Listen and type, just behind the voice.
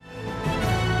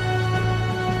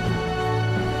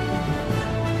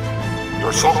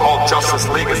Your so-called Justice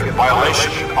League is in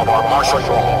violation of our martial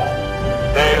law.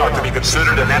 They are to be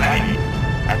considered an enemy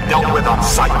and dealt with on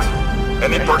sight.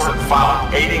 Any person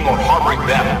found aiding or harboring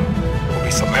them will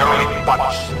be summarily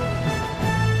punished.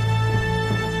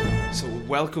 So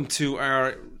welcome to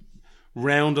our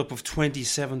roundup of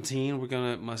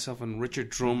 2017. Myself and Richard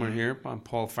Drummer here. I'm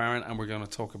Paul Farron, and we're going to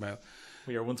talk about...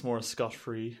 We are once more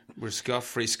scot-free. We're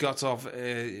scot-free. Scott's off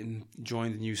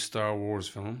enjoying the new Star Wars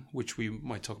film, which we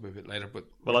might talk about a bit later. But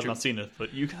well, Richard, I've not seen it,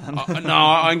 but you can. No,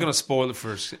 I'm going to spoil it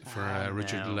for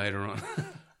Richard later on.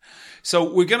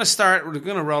 So we're going to start. We're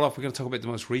going to roll off. We're going to talk about the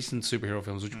most recent superhero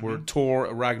films, which were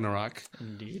Thor: Ragnarok.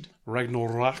 Indeed.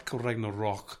 Ragnarok or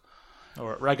Ragnarok.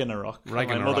 Or Ragnarok. My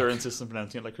mother insists on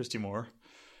pronouncing it like Christy Moore.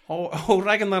 Oh,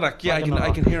 Ragnarok. Yeah, Ragnarok.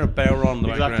 I can hear a bell on the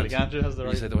background. Exactly, Andrew has the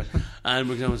right. And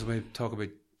we're going to talk about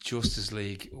Justice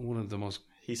League, one of the most...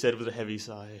 He said with a heavy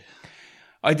sigh.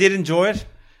 I did enjoy it.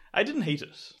 I didn't hate it,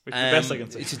 which is the best I can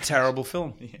say. It's a terrible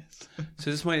film. Yes.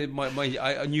 So this is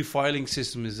my new filing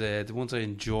system is the ones I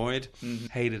enjoyed,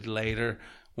 hated later,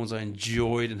 ones I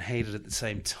enjoyed and hated at the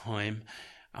same time,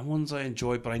 and ones I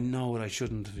enjoyed but I know that I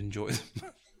shouldn't have enjoyed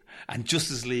them. And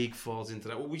Justice League falls into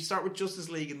that. Well, we start with Justice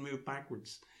League and move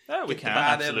backwards. Oh, we Get can, the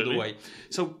bad absolutely. out of the way.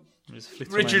 So, just flick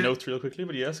through my notes real quickly,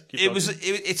 but yes, keep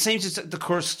it seems the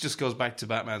curse just goes back to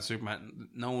Batman, Superman.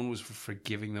 No one was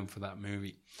forgiving them for that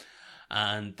movie,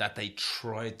 and that they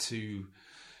tried to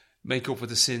make up with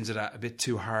the sins of that a bit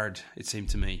too hard. It seemed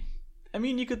to me. I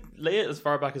mean, you could lay it as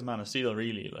far back as Man of Steel,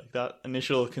 really. Like that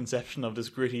initial conception of this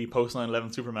gritty post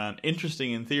 9/11 Superman,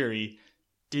 interesting in theory.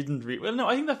 Well, no,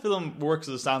 I think that film works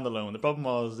as a standalone. The problem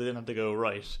was they didn't have to go,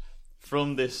 right,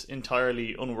 from this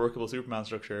entirely unworkable Superman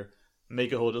structure,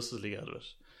 make a whole Justice League out of it.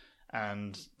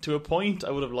 And to a point,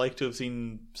 I would have liked to have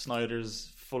seen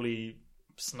Snyder's fully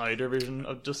Snyder vision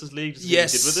of Justice League, to see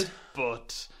what he did with it,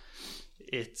 but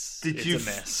it's a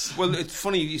mess. Well, it's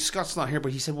funny, Scott's not here,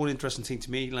 but he said one interesting thing to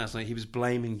me last night. He was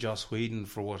blaming Joss Whedon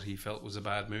for what he felt was a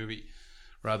bad movie,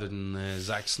 rather than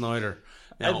Zack Snyder.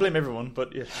 Now, I blame everyone,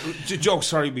 but yeah.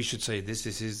 Sorry, we should say this.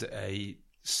 This is a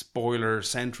spoiler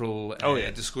central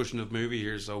discussion of movie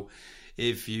here. So,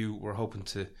 if you were hoping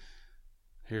to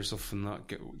hear stuff and not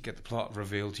get the plot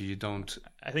revealed to you, don't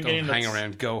hang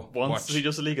around. Go once see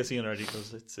Justice League. I've seen already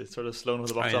because it's sort of slow with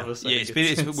the box office.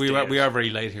 Yeah, we are very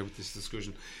late here with this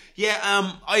discussion. Yeah,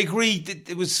 I agree.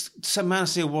 It was Man of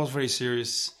Steel was very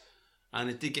serious, and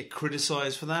it did get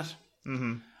criticised for that.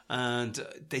 Mm-hmm. And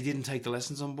they didn't take the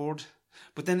lessons on board.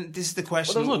 But then this is the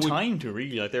question. Well, there was no time to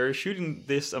really. Like, they were shooting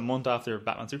this a month after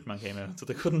Batman Superman came out, so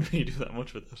they couldn't really do that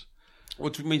much with it.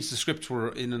 Which means the scripts were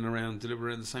in and around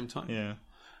delivered at the same time. Yeah.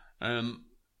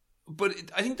 But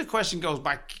I think the question goes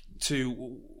back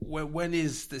to when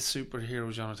is the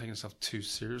superhero genre taking itself too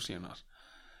seriously or not?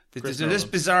 There's this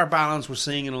bizarre balance we're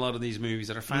seeing in a lot of these movies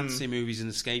that are fantasy movies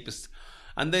and escapist,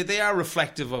 and they are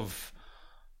reflective of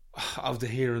the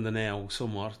here and the now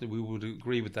somewhat. We would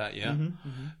agree with that, yeah.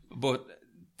 But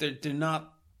they're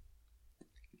not.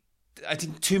 I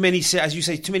think too many, as you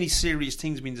say, too many serious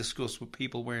things being discussed with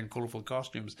people wearing colourful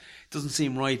costumes. It doesn't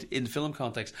seem right in film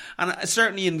context, and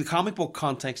certainly in the comic book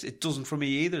context, it doesn't for me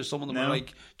either. Some of them are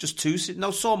like just too. No,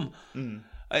 some.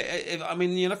 I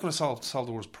mean, you're not going to solve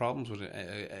the world's problems with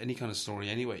any kind of story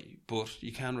anyway, but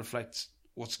you can reflect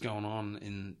what's going on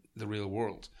in the real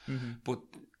world. But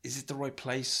is it the right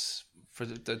place for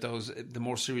the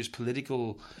more serious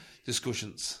political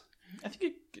discussions? I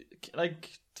think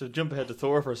to jump ahead to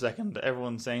Thor for a second,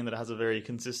 everyone's saying that it has a very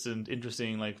consistent,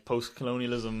 interesting, like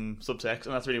post-colonialism subtext,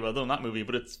 and that's really well done in that movie,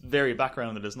 but it's very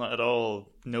backgrounded. It's not at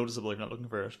all noticeable if you're not looking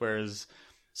for it, whereas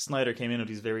Snyder came in with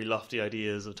these very lofty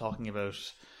ideas of talking about,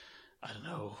 I don't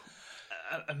know,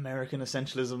 American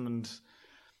essentialism and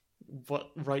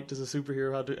what right does a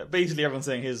superhero have to... Basically, everyone's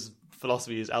saying his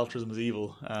philosophy is altruism is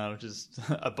evil, which is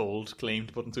a bold claim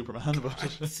to put in Superman. But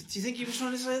do you think he was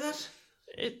trying to say that?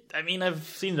 I mean, I've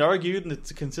seen it argued, and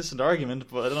it's a consistent argument,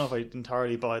 but I don't know if I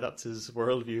entirely buy that's his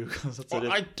worldview, because that's a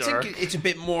bit dark. Think it's a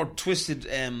bit more twisted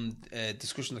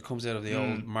discussion that comes out of the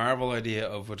old Marvel idea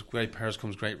of with great powers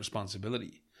comes great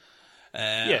responsibility.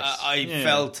 Yes. I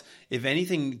felt, if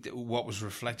anything, what was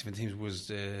reflective in things was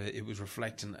it was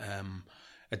reflecting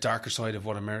a darker side of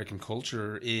what American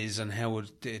culture is and how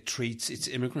it treats its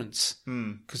immigrants.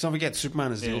 Because don't forget,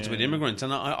 Superman is the ultimate immigrant,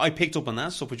 and I picked up on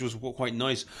that stuff, which was quite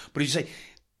nice. But as you say,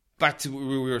 back to what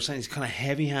we were saying, it's kind of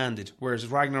heavy-handed, whereas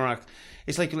Ragnarok,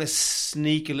 it's like let's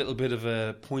sneak a little bit of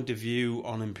a point of view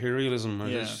on imperialism, or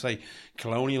let's say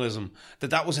colonialism.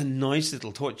 That was a nice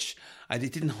little touch. I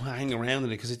didn't hang around in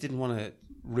it because it didn't want to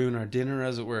ruin our dinner,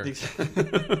 as it were.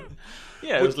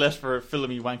 Yeah, it was left for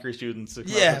filmy wanker students to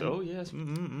come out with, oh yes,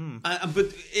 but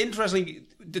interestingly,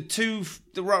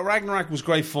 the Ragnarok was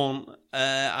great fun,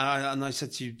 and I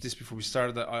said to you this before we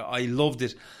started that I loved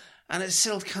it, and it's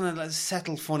still kind of like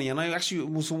settled funny. And I actually, it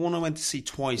was the one I went to see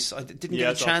twice. I didn't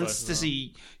get a chance to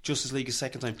see Justice League a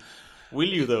second time. Will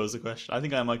you though? Is the question. I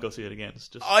think I might go see it again.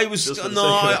 I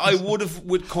would have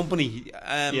with company,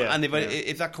 and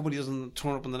if that company doesn't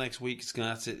turn up in the next week,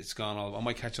 that's it. It's gone. I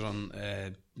might catch it on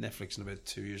Netflix in about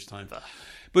 2 years' time.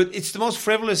 But it's the most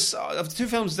frivolous of the two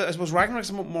films. I suppose Ragnarok's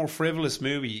a more frivolous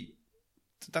movie.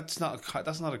 That's not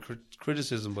a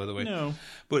criticism, by the way. No,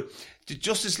 but the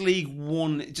Justice League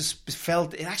one,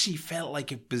 it actually felt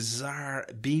like a bizarre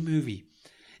B movie.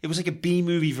 It was like a B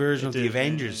movie version of the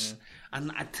Avengers. Yeah.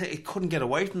 And it couldn't get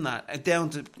away from that,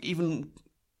 down to even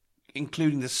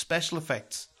including the special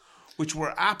effects, which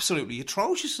were absolutely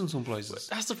atrocious in some places.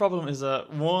 That's the problem, is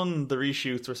that, one, the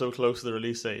reshoots were so close to the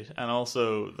release date, and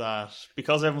also that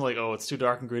because everyone's like, oh, it's too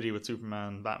dark and gritty with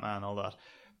Superman, Batman, all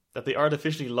that they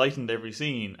artificially lightened every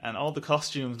scene, and all the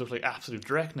costumes look like absolute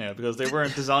dreck now, because they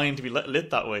weren't designed to be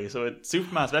lit that way. So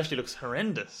Superman especially looks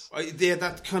horrendous. Yeah,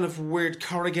 that kind of weird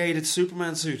corrugated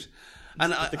Superman suit.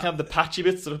 And they have the patchy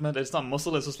bits that meant it's not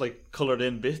muscle, it's just like coloured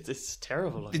in bits. It's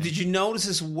terrible. Did you notice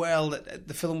as well that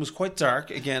the film was quite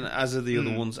dark again, as are the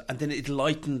other ones, and then it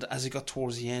lightened as it got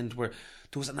towards the end, where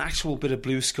there was an actual bit of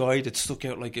blue sky that stuck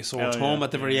out like a sore thumb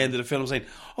at the very end of the film, saying,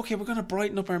 "Okay, we're going to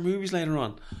brighten up our movies later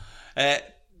on."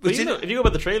 But if you go by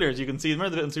the trailers, you can see. Remember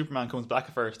the bit when Superman comes back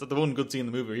at first? The one good scene in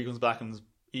the movie where he comes back and is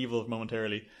evil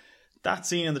momentarily. That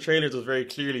scene in the trailers was very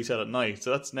clearly set at night,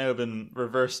 so that's now been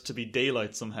reversed to be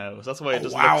daylight somehow. So that's why it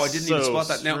just looks I didn't even spot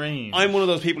that. Strange. Now, I'm one of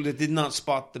those people that did not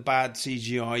spot the bad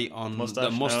CGI on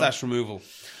the mustache removal.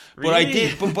 Really?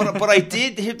 But I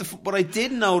did. But I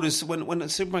did notice when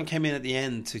Superman came in at the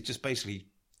end to just basically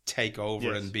take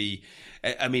over and be,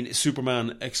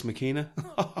 Superman ex machina.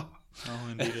 Oh,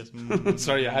 indeed.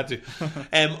 Sorry, I had to.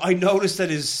 I noticed that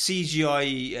his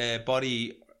CGI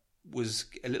body was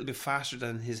a little bit faster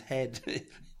than his head.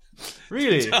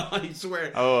 Really? I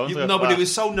swear. But it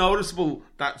was so noticeable,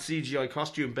 that CGI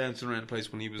costume bouncing around the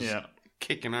place when he was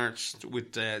kicking arch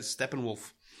with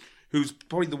Steppenwolf, who's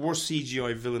probably the worst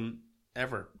CGI villain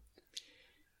ever.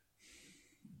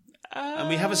 And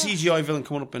we have a CGI villain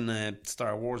coming up in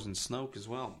Star Wars and Snoke as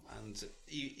well, and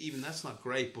even that's not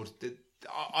great. But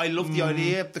I love the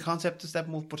idea, the concept of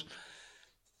Steppenwolf, but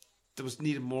there was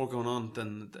needed more going on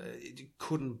than you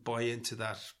couldn't buy into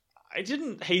that. I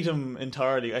didn't hate him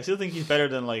entirely. I still think he's better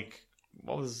than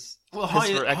what was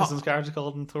Christopher Eccleston's character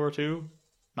called in Thor 2?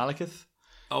 Malekith?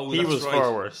 Oh, he was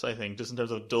far worse, I think, just in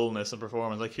terms of dullness and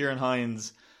performance. Like Kieran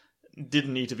Hines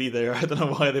didn't need to be there. I don't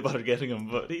know why they bothered getting him,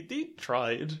 but he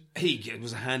tried. It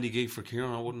was a handy gig for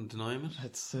Kieran. I wouldn't deny him it.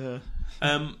 It's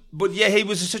but yeah, he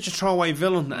was such a throwaway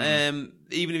villain.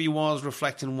 Even if he was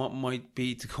reflecting what might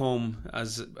be to come,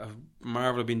 as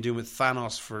Marvel have been doing with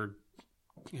Thanos for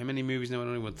how many movies now? I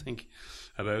don't even think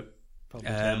about. Probably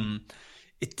 10.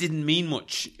 It didn't mean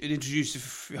much. It introduced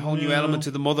a whole new element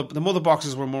to the mother. The mother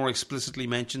boxes were more explicitly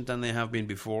mentioned than they have been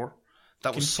before.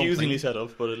 That was confusingly set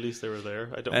up, but at least they were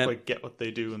there. I don't quite get what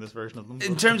they do in this version of them.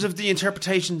 In terms of the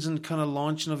interpretations and kind of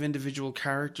launching of individual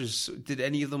characters, did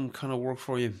any of them kind of work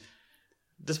for you?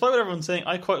 Despite what everyone's saying,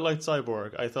 I quite liked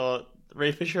Cyborg. I thought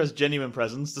Ray Fisher has genuine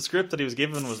presence. The script that he was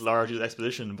given was largely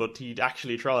exposition, but he'd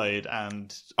actually tried,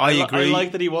 and I agree. I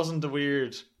like that he wasn't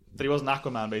that he wasn't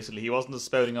Aquaman, basically. He wasn't just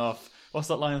spouting off, what's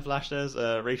that line Flash says?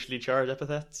 Racially charged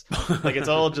epithets. Like, it's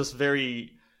all just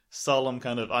very solemn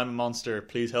kind of, I'm a monster,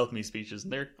 please help me speeches.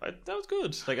 And that was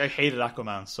good. Like, I hated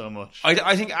Aquaman so much.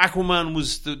 I think Aquaman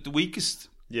was the weakest.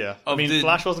 Yeah.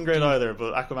 Flash wasn't great either,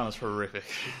 but Aquaman was horrific.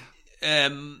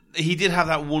 He did have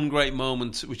that one great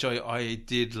moment, which I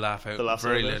did laugh out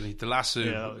very lately. The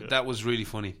lasso, that was really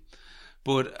funny.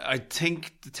 But I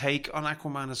think the take on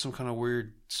Aquaman is some kind of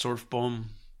weird surf bum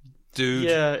dude.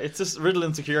 Yeah, it's just riddled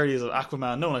insecurities of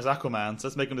Aquaman. No one likes Aquaman, so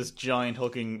let's make him this giant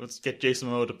hulking. Let's get Jason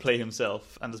Momoa to play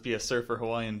himself and just be a surfer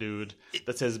Hawaiian dude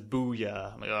that says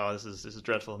 "booyah." I'm like, oh, this is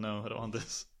dreadful. No, I don't want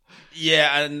this.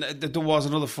 Yeah, and there was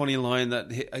another funny line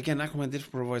that again Aquaman did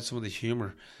provide some of the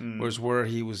humor, whereas where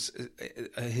he was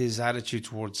his attitude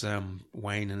towards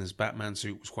Wayne and his Batman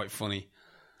suit was quite funny.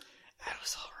 That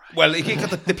was all right. Well, he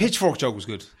got the pitchfork joke was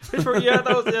good. Pitchfork, yeah,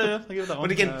 that was I give it that one.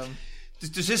 But again,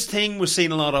 there's this thing we're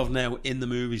seeing a lot of now in the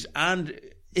movies and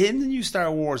in the new Star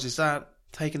Wars, is that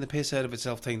taking the piss out of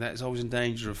itself thing that is always in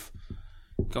danger of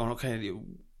going, okay,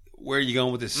 where are you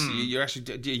going with this? You're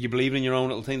actually, do you believe in your own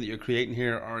little thing that you're creating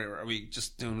here, or are we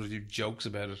just doing jokes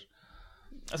about it?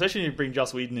 Especially when you bring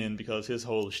Joss Whedon in, because his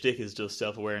whole shtick is just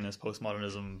self-awareness,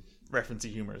 postmodernism,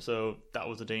 referencey humor, so that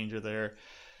was a danger there.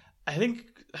 I think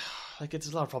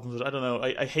it's a lot of problems with it. I don't know.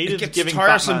 I hated it gets giving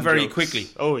tiresome Batman very jokes. quickly.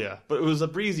 Oh yeah, but it was a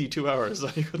breezy 2 hours. So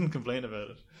I couldn't complain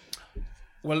about it.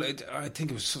 Well, I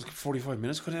think it was 45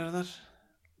 minutes cut out of that.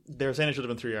 They were saying it should have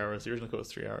been 3 hours. The original cut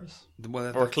was 3 hours,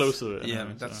 Well, or close to it. Yeah,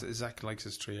 anyway, that's so. exactly like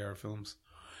his 3-hour films.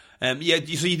 So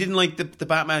you didn't like the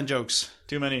Batman jokes?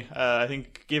 Too many. I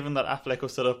think given that Affleck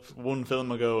was set up one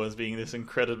film ago as being this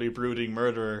incredibly brooding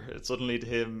murderer, it suddenly to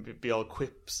him it'd be all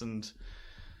quips and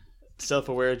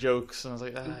self-aware jokes, and I was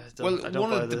like, I don't one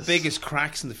buy of the this. biggest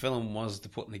cracks in the film was the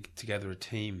putting together a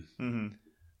team. Mm-hmm.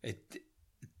 It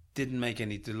didn't make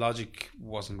any. The logic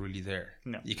wasn't really there.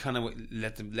 No. You kind of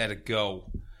let it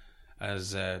go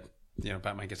as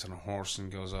Batman gets on a horse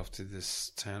and goes off to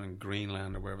this town in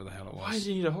Greenland or wherever the hell it was. Why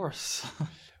do you need a horse?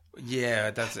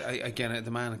 Yeah, that's again.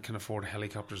 The man can afford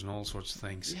helicopters and all sorts of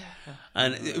things. Yeah.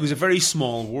 And it was a very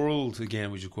small world again,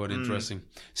 which is quite interesting.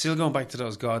 Still going back to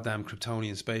those goddamn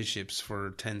Kryptonian spaceships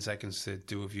for 10 seconds to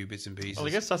do a few bits and pieces. Well,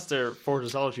 I guess that's their Fortress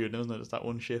of Solitude, isn't it? It's that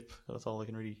one ship. That's all they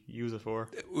can really use it for.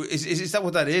 Is that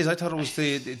what that is? I thought it was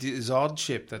the Zod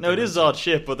ship. No, it is Zod's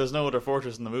ship, but there's no other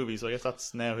fortress in the movie, so I guess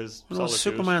that's now his Well, Solitude.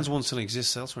 Superman's one still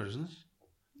exists elsewhere, doesn't it?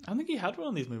 I think he had one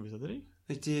of these movies, did he?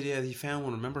 They did, yeah. He found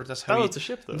one. Remember, that's how. That was the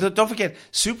ship, though. Don't forget,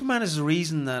 Superman is the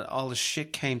reason that all the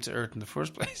shit came to Earth in the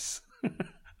first place.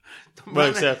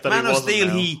 Except that Man he of wasn't Steel,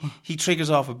 now. he triggers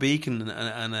off a beacon,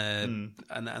 and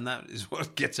that is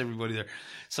what gets everybody there.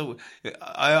 So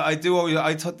I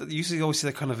thought that you used to always see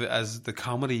that kind of as the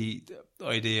comedy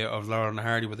idea of Laurel and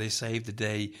Hardy, where they save the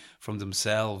day from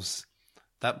themselves.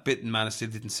 That bit in Man of Steel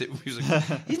didn't sit with me.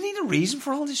 Like, you need a reason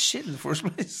for all this shit in the first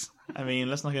place. I mean,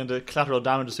 let's not get into collateral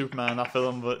damage to Superman in that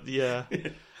film, but yeah.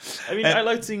 I mean, I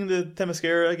liked seeing the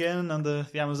Themyscira again and the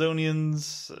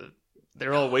Amazonians.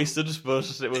 They're all wasted,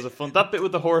 but it was a fun. That bit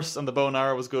with the horse and the bow and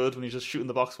arrow was good when he's just shooting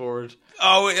the box forward.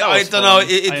 Oh, That I was don't fun. know.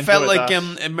 It I felt enjoyed like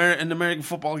that. an American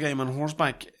football game on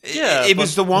horseback. Yeah, it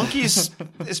was the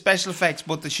wonkiest special effects,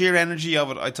 but the sheer energy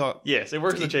of it, I thought. Yes, it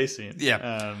worked in the chase scene.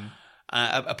 Yeah.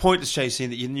 A pointless chase scene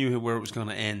that you knew where it was going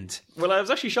to end. Well, I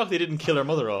was actually shocked they didn't kill her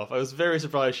mother off. I was very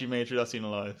surprised she made it through that scene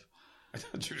alive. I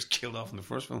thought she was killed off in the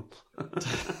first film.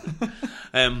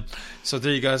 So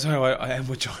there you go. That's how I am,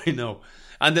 which I know.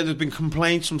 And then there's been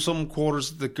complaints from some quarters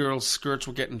that the girls' skirts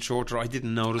were getting shorter. I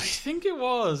didn't I notice. think it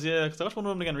was, yeah, because I watched one of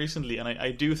them again recently, and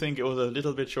I do think it was a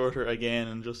little bit shorter again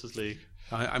in Justice League.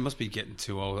 I must be getting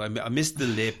too old. I missed the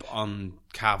lip on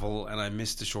Cavill, and I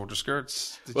missed the shorter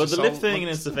skirts. Well, the lip thing in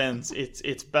its defense,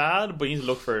 it's bad, but you need to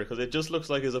look for it because it just looks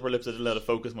like his upper lips are out of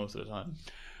focus most of the time.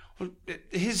 Well,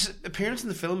 his appearance in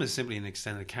the film is simply an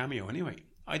extended cameo. Anyway,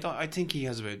 I think he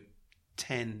has about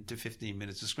 10 to 15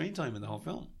 minutes of screen time in the whole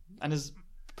film. And his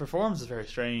performance is very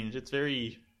strange. It's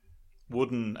very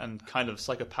wooden and kind of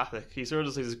psychopathic. He sort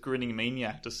of like this grinning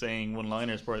maniac just saying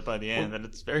one-liners by the end, and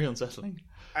it's very unsettling.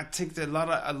 I think that a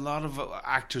lot of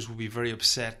actors would be very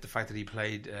upset the fact that he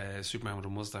played Superman with a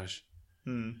mustache.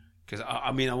 Because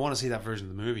I mean, I want to see that version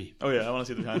of the movie. Oh yeah, I want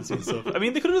to see the behind the scenes stuff. I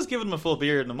mean, they could have just given him a full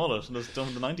beard and a mullet and just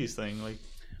done the 90s thing. Like,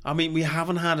 I mean, we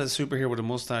haven't had a superhero with a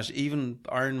mustache. Even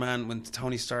Iron Man, when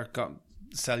Tony Stark got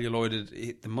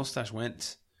celluloided, the mustache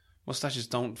went. Mustaches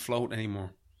don't float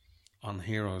anymore on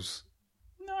heroes.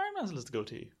 no, Iron Man still has the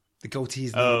goatee. The goatee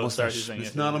is not a mustache. sorry,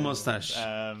 It's not a mustache.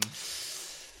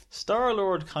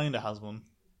 Star-Lord kind of has one.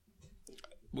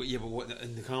 Well, yeah, but what,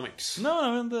 in the comics?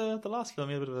 No, in the last film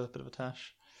he had a bit of a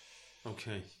tash.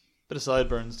 Okay. Bit of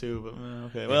sideburns too, but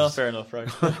okay. Well, fair enough, right?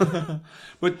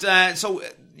 But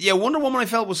Wonder Woman I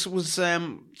felt was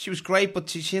she was great, but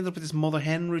she ended up with this mother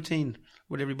hen routine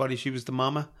with everybody. She was the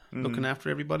mama looking after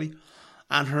everybody,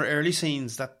 and her early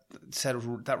scenes that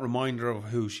reminder of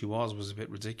who she was a bit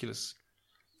ridiculous.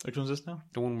 Which one's this now?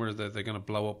 The one where they're going to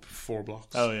blow up 4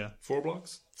 blocks. Oh yeah, 4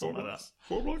 blocks. Something like that.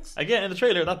 4 blocks. Again, in the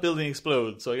trailer, that building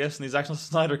explodes. So I guess in the Zack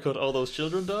Snyder cut, all those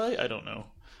children die. I don't know.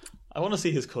 I want to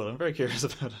see his cut. I'm very curious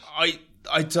about it.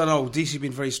 I don't know. DC have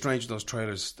been very strange with those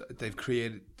trailers. They've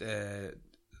created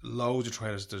loads of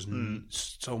trailers. There's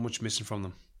so much missing from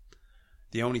them.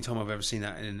 The only time I've ever seen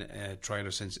that in a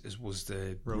trailer since was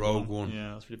the Rogue One.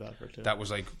 Yeah, that's pretty bad for it too. That was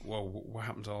like, whoa, what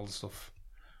happened to all the stuff?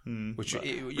 Which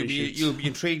reshoots. you'll be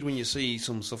intrigued when you see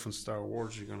some stuff in Star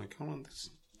Wars. You're going like, come on,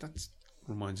 that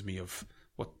reminds me of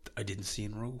what I didn't see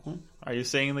in Rogue One. Are you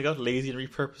saying they got lazy and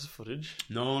repurposed footage?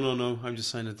 No. I'm just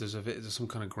saying that there's some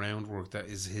kind of groundwork that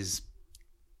is his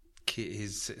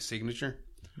signature.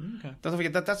 Okay. Don't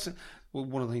forget that's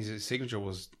one of the things. His signature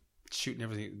was shooting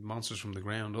everything monsters from the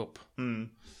ground up.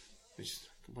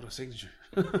 What a signature!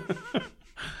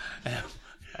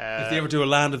 If they ever do a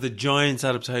Land of the Giants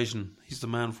adaptation, he's the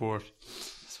man for it.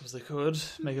 suppose they could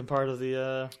make him part of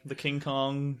the King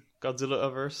Kong Godzilla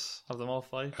averse. Have them all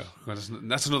fight. Oh, well,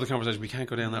 that's another conversation. We can't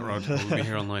go down that road. We'll be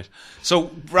here all night.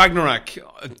 So Ragnarok,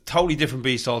 a totally different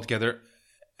beast altogether.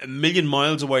 A million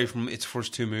miles away from its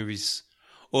first two movies,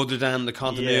 other than the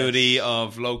continuity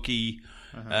of Loki,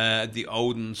 the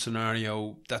Odin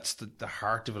scenario. That's the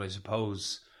heart of it, I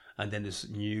suppose. And then this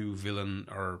new villain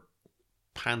or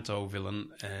Panto villain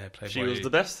played she by... was the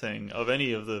best thing of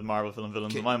any of the Marvel film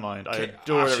villains in my mind. I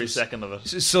adored every second of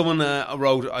it. Someone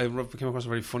came across a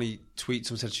very funny tweet.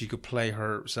 Someone said she could play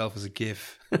herself as a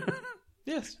GIF.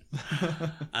 Yes.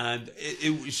 And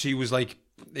she was like,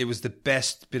 it was the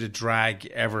best bit of drag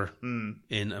ever in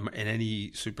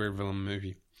any supervillain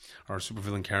movie or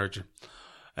supervillain character.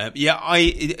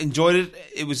 I enjoyed it.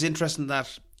 It was interesting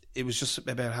that it was just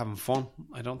about having fun.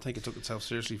 I don't think it took itself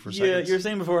seriously for a second. Yeah, you were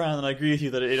saying beforehand, and I agree with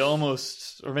you, that it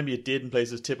almost, or maybe it did in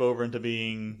places, tip over into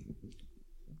being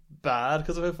bad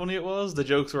because of how funny it was. The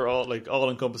jokes were all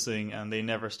encompassing, and they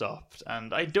never stopped.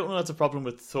 And I don't know that's a problem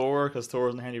with Thor, because Thor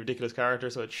is an inherently ridiculous character,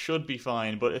 so it should be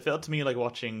fine. But it felt to me like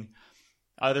watching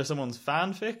either someone's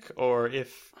fanfic, or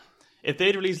if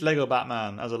they'd released Lego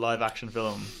Batman as a live action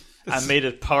film and made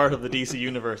it part of the DC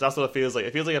universe. That's what it feels like.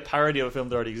 It feels like a parody of a film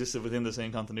that already existed within the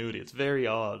same continuity. It's very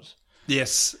odd.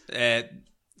 Yes,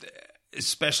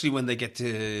 especially when they get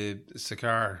to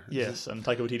Sakaar. Yes, and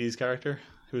Taika Waititi's character,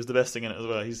 who's the best thing in it as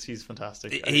well. He's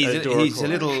fantastic. He's a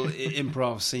little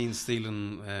improv scene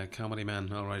stealing comedy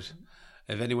man. All right.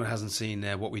 If anyone hasn't seen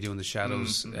What We Do in the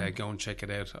Shadows, go and check it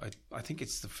out. I think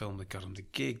it's the film that got him the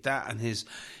gig. That and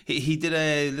he did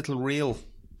a little reel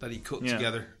that he cut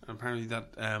together. And apparently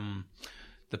that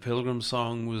the Pilgrim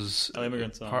song was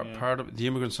Immigrant Song, part of the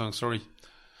Immigrant Song. Sorry,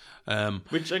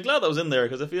 which I'm glad that was in there,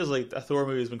 because it feels like a Thor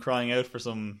movie has been crying out for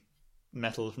some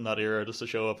metal from that era just to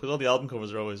show up, because all the album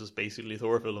covers are always just basically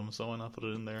Thor films, so why not put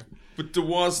it in there? But there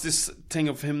was this thing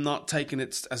of him not taking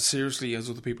it as seriously as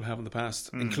other people have in the past,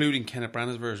 including Kenneth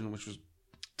Branagh's version, which was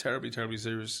terribly, terribly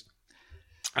serious.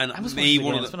 And it's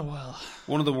been a while.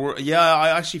 One of the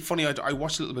I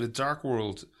watched a little bit of Dark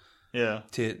World. Yeah.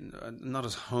 Not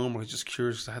as homework, just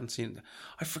curious because I hadn't seen it.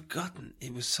 I'd forgotten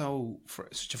it was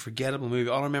such a forgettable movie.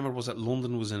 All I remember was that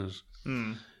London was in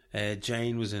it.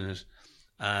 Jane was in it.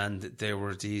 And there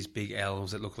were these big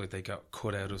elves that looked like they got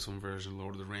cut out of some version of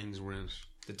Lord of the Rings were in it.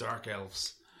 The Dark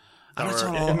Elves. And it's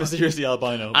all mysteriously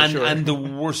albino. And the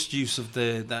worst use of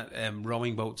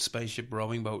that spaceship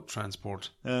rowing boat transport.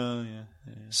 Oh, yeah.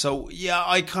 So, yeah,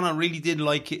 I kind of really did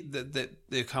like it,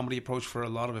 the comedy approach for a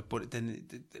lot of it, but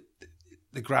then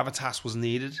the gravitas was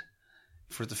needed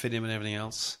for it to fit in and everything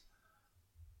else.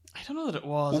 I don't know that it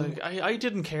was. I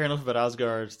didn't care enough about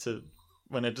Asgard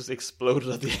when it just exploded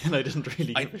at the end. I didn't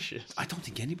really give a shit. I don't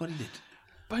think anybody did.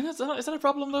 But is that a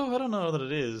problem though? I don't know that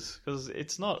it is, because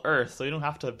it's not Earth, so you don't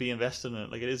have to be invested in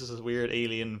it. Like, it is just this weird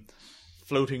alien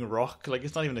floating rock. Like,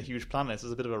 it's not even a huge planet. It's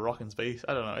just a bit of a rock in space.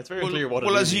 I don't know. It's very clear what it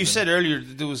is. Well, as you said earlier,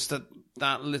 there was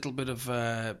that little bit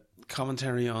of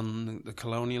commentary on the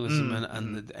colonialism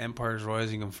and the empires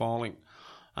rising and falling,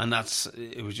 and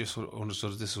it was just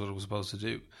understood that this is what it was supposed to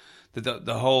do.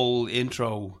 The whole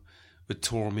intro with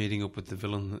Thor meeting up with the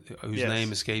villain whose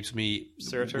name escapes me.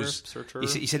 Surtur.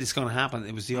 He said it's going to happen.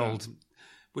 It was the old,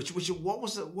 which what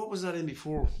was that in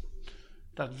before?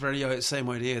 That very same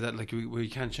idea that like we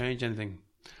can't change anything.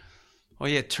 Oh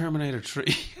yeah, Terminator 3.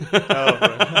 Oh,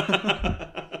 right.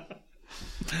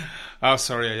 Oh,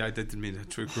 sorry, I didn't mean to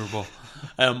true curveball.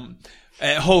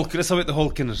 Hulk. Let's talk about the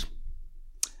Hulk in it.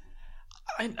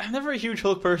 I'm never a huge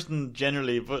Hulk person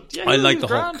generally, but yeah, I like the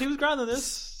Hulk. He was grand in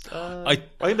this. I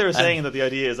think they were saying that the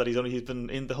idea is that he's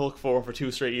been in the Hulk form for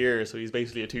 2 straight years, so he's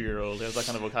basically a 2-year-old. He has that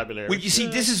kind of vocabulary. Well, you see,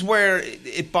 this is where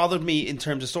it bothered me in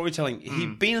terms of storytelling.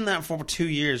 He'd been in that form for 2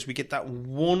 years. We get that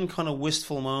one kind of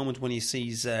wistful moment when he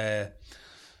sees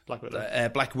Black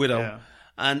Widow, yeah.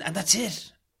 and that's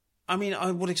it. I mean,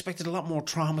 I would have expected a lot more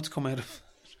trauma to come out of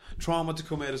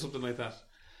something like that.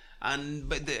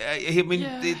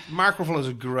 Mark Ruffalo is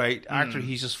a great actor.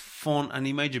 He's just fun, and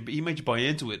he made you buy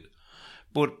into it.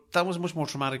 But that was a much more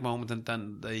traumatic moment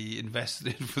than they invested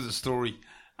in for the story,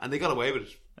 and they got away with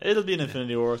it. It'll be an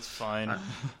Infinity War. It's fine.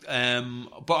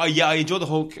 But I enjoyed the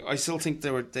Hulk. I still think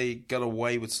they got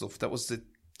away with stuff.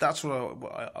 That's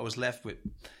what I was left with.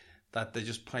 That they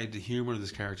just played the humour of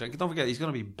this character. Don't forget, he's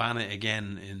going to be Banner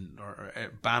again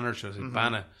Banner. Should I say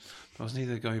Banner? Wasn't he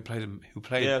the guy who played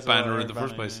Banner in the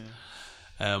first place?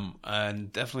 Yeah.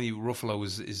 And definitely Ruffalo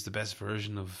is the best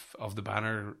version of the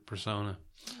Banner persona.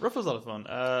 Ruffalo's a lot of fun.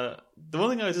 The one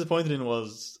thing I was disappointed in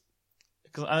was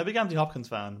because I'm a big Anthony Hopkins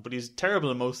fan, but he's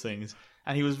terrible in most things.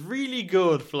 And he was really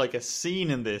good for like a scene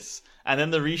in this, and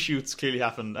then the reshoots clearly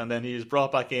happened, and then he was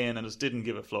brought back in and just didn't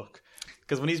give a fuck.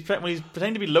 Because when he's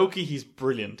pretending to be Loki, he's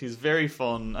brilliant. He's very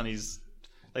fun, and he's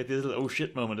like this little oh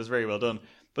shit moment is very well done.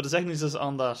 But the second he's just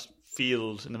on that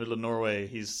field in the middle of Norway,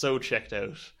 he's so checked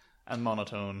out and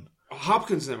monotone.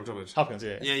 Hopkins never talked about. Hopkins,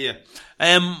 yeah.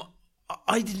 Yeah.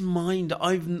 I didn't mind.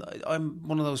 I'm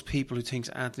one of those people who thinks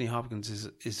Anthony Hopkins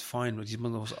is fine, but he's one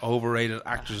of the most overrated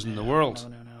actors in the world.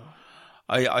 No.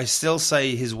 I still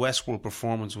say his Westworld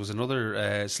performance was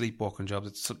another sleepwalking job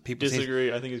that people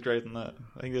disagree. I think he's great in that.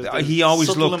 I think he always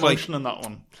subtle looked emotion like in that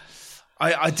one.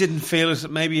 I didn't feel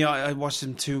it. Maybe I watched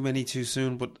him too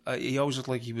soon, but he always looked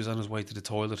like he was on his way to the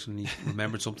toilet and he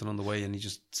remembered something on the way and he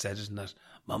just said it in that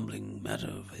mumbling manner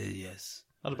of yes.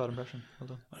 Not a bad impression.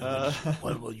 Well done.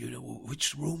 Well, you know,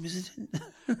 which room is it in?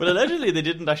 But allegedly they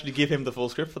didn't actually give him the full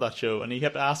script for that show, and he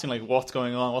kept asking like, "What's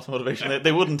going on? What's the motivation?"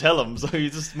 They wouldn't tell him, so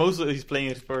he's playing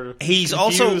it for. He's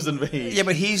also and vague. Yeah,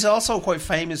 but he's also quite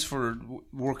famous for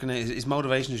working. His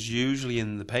motivation is usually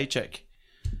in the paycheck.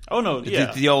 Oh no,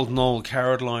 yeah, the old Noel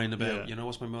Coward line about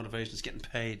what's my motivation? It's getting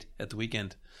paid at the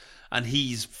weekend, and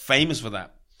he's famous for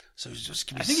that. So he's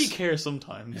just. I think he cares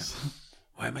sometimes. Yeah.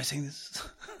 Why am I saying this?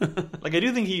 Like, I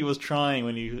do think he was trying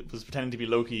when he was pretending to be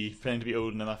Loki, pretending to be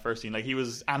Odin in that first scene. Like, he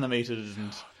was animated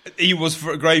and... He was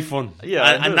great fun.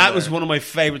 Yeah. And that was one of my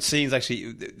favourite scenes,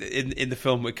 actually, in the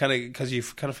film. Because you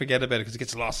kind of forget about it because it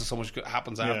gets lost and so much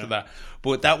happens after that.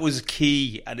 But that was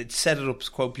key, and it set it up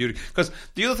quite beautifully. Because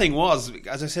the other thing was,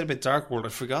 as I said about Dark World, I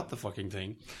forgot the fucking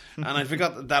thing. And I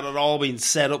forgot that had all been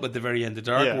set up at the very end of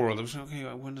Dark World. I was like, okay,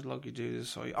 when did Loki do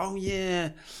this? Oh,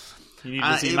 yeah. You need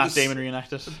to see Matt Damon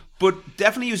reenact it. But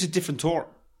definitely it was a different Thor.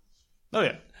 Oh,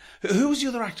 yeah. Who was the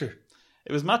other actor?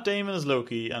 It was Matt Damon as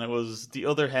Loki, and it was the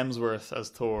other Hemsworth as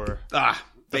Thor. The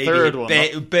third one.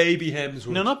 Baby Hemsworth.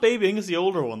 No, not Baby. I think it's the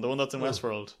older one, the one that's in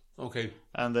Westworld. Okay.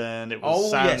 And then it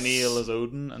was Sam Neill as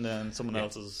Odin, and then someone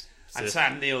else as Sif. And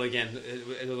Sam Neill again,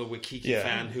 another Waikiki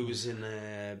fan who was in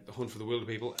Hunt for the Wilder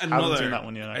People. I haven't seen that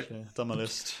one yet, actually. It's on my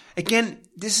list. Again,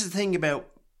 this is the thing about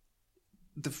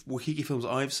the Waikiki films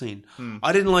I've seen.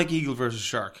 I didn't like Eagle versus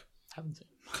Shark. Haven't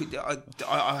seen.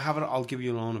 I have it. I'll give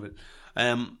you a loan of it.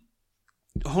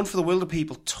 Hunt for the Wilder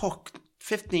People took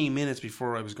 15 minutes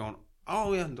before I was going,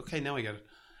 oh yeah, okay, now I get it.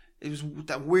 It was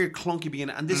that weird clunky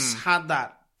beginning, and this had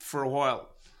that for a while.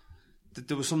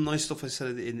 There was some nice stuff I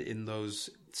said in those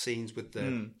scenes with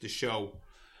the show,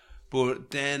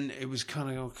 but then it was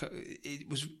kind of it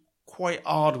was quite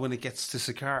odd when it gets to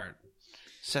Sakaar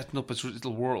setting up its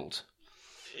little world.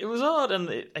 It was odd, and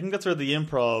I think that's where the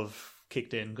improv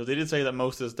kicked in, because they did say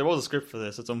that there was a script for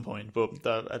this at some point, but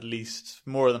that at least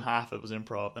more than half of it was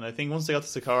improv. And I think once they got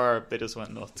to Sakaar, they just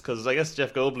went nuts, because I guess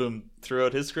Jeff Goldblum threw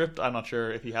out his script. I'm not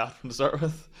sure if he had from to start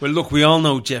with. Well, look, we all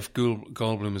know Jeff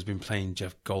Goldblum has been playing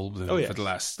Jeff Goldblum for the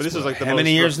last. But this was like the most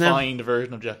refined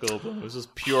version of Jeff Goldblum. It was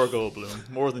just pure Goldblum,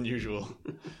 more than usual.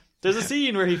 There's a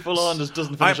scene where he full on just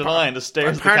doesn't finish a line, just stares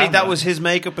at the camera. Apparently that was his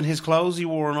makeup and his clothes he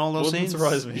wore in all those scenes.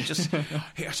 Wouldn't surprise me. He just,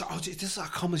 this is a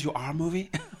Come As You Are movie?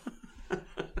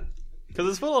 Because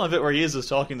it's full on a bit where he is just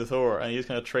talking to Thor and he just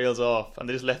kind of trails off, and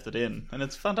they just left it in. And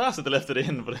it's fantastic they left it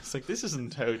in, but it's like, this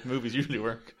isn't how movies usually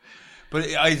work. But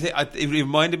it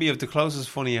reminded me of the closest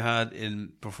funny I had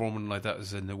in performing like that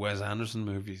was in the Wes Anderson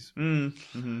movies.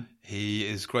 Mm-hmm. He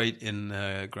is great in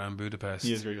Grand Budapest.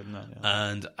 He is very good in that,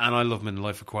 And I love him in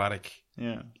Life Aquatic.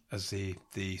 Yeah. As the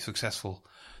successful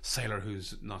sailor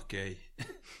who's not gay.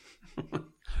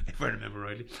 If I remember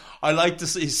rightly. I liked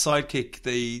his sidekick,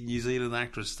 the New Zealand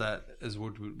actress that has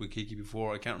worked with Kiki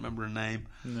before. I can't remember her name.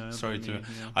 No, sorry to her.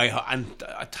 Yeah.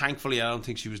 Thankfully I don't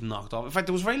think she was knocked off. In fact,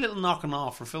 there was very little knocking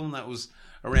off for a film that was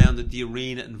around the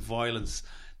arena and violence.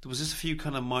 There was just a few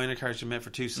kind of minor characters you met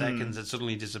for 2 seconds that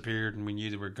suddenly disappeared and we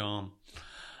knew they were gone.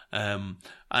 And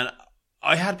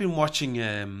I had been watching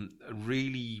a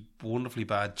really wonderfully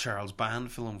bad Charles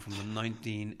Band film from the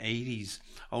 1980s,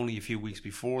 only a few weeks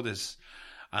before this.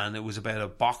 And it was about a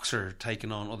boxer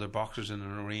taking on other boxers in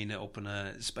an arena up in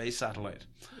a space satellite.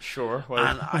 Sure,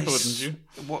 why wouldn't you?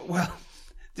 Well,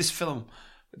 this film,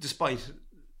 despite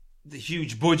the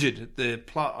huge budget, the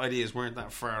plot ideas weren't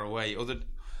that far away. Other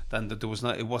than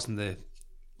that, it wasn't the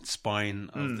spine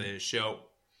of the show.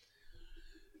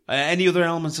 Any other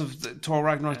elements of Thor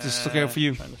Ragnarok that stuck out for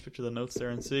you? Trying to picture the notes there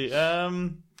and see.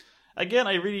 Again,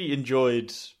 I really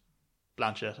enjoyed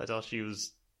Blanchett. I thought she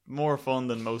was more fun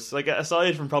than most. Like,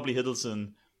 aside from probably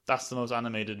Hiddleston, that's the most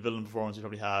animated villain performance we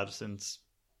probably had since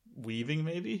Weaving,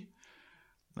 maybe.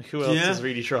 Like, who else has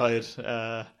really tried?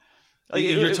 Like,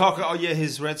 You're talking,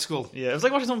 his Red Skull. Yeah, it was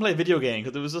like watching someone play a video game,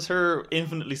 because it was just her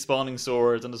infinitely spawning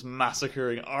swords and just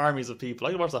massacring armies of people.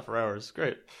 I could watch that for hours.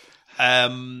 Great.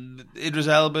 Idris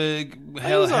Elba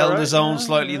held his own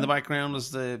slightly in the background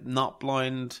as the not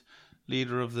blind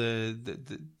leader of the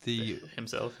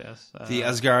himself, yes. The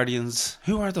Asgardians.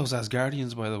 Who are those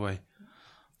Asgardians, by the way?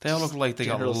 They all look like they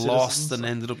got lost and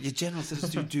ended up. Yeah, general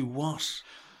citizens do what?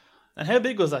 And how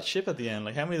big was that ship at the end?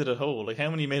 Like, how many did it hold? Like, how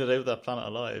many made it out of that planet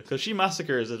alive? Because she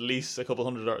massacres at least a couple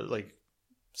hundred, like,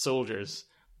 soldiers.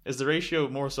 Is the ratio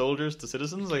more soldiers to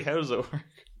citizens? Like, how does it work?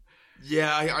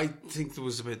 Yeah, I think there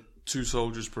was about 2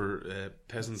 soldiers per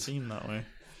peasant. It seemed that way.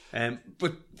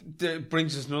 But that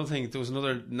brings us another thing. There was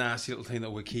another nasty little thing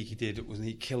that Waikiki did. It was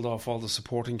he killed off all the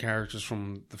supporting characters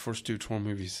from the first 2 Thor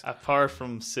movies. Apart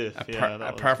from Sif,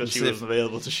 apart from she Sif. wasn't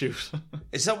available to shoot.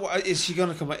 Is that what? Is she going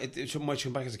to come back? Might she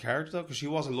come back as a character though? Because she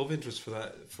was a love interest for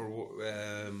that.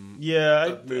 I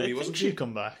movie, think she'd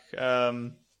come back.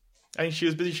 I think she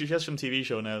was busy. She has some TV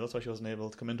show now. That's why she wasn't able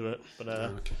to come into it. But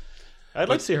okay. I'd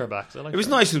like to see her back. It was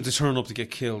nice of them to turn up to get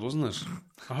killed, wasn't it?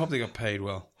 I hope they got paid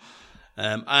well.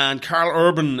 And Karl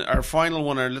Urban, our final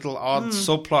one, our little odd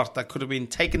subplot that could have been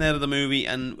taken out of the movie,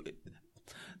 and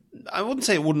I wouldn't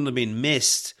say it wouldn't have been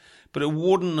missed, but it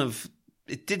wouldn't have.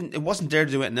 It wasn't there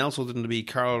to do anything else other than to be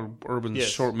Karl Urban's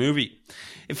short movie.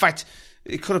 In fact,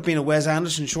 it could have been a Wes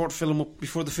Anderson short film up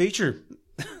before the feature.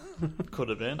 Could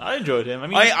have been. I enjoyed him. I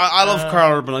mean, I love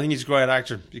Karl Urban. I think he's a great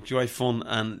actor. He's quite fun,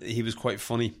 and he was quite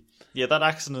funny. Yeah, that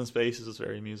accent in space is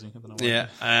very amusing. I don't know why.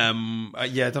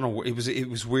 I don't know. It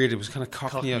was weird. It was kind of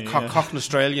Cockney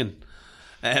Australian.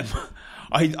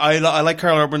 I like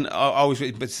Karl Urban.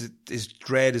 Always, but his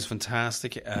dread is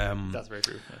fantastic. That's very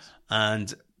true. Yes.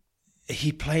 And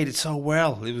he played it so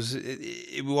well. It was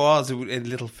a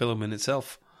little film in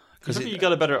itself. Because you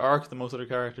got a better arc than most other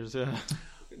characters. Yeah.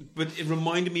 But it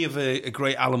reminded me of a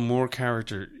great Alan Moore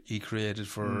character he created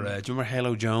for. Do you remember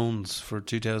Halo Jones for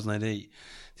 2000 AD?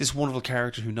 This wonderful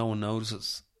character who no one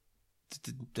notices.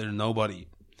 They're nobody,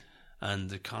 and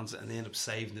they end up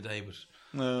saving the day,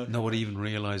 but nobody even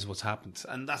realises what's happened.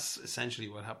 And that's essentially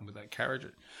what happened with that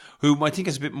character, whom I think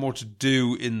has a bit more to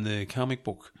do in the comic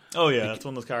book. Oh yeah, that's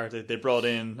one of those characters they brought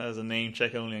in as a name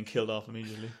check only and killed off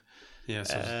immediately.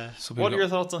 Yeah. So what are your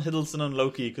thoughts on Hiddleston and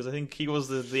Loki? Because I think he was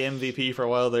the MVP for a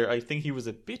while there. I think he was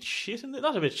a bit shit in it.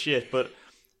 Not a bit shit, but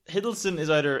Hiddleston is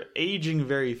either aging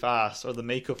very fast or the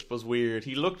makeup was weird.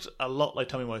 He looked a lot like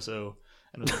Tommy Wiseau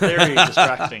and it was very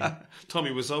distracting. Tommy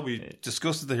Wiseau, we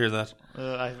disgusted to hear that.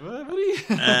 I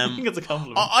think it's a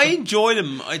compliment. I enjoyed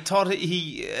him. I thought I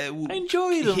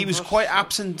enjoyed him. He was quite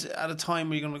absent at a time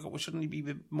where you're going to go, well, shouldn't he be a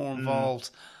bit more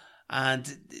involved?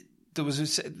 And there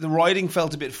was the writing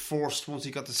felt a bit forced once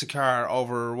he got the Sakaar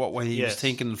over what way he was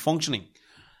thinking and functioning.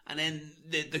 And then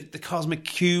the cosmic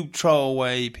cube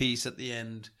throwaway piece at the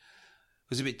end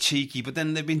was a bit cheeky. But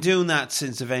then they've been doing that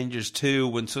since Avengers 2,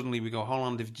 when suddenly we go, hold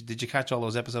on, did you catch all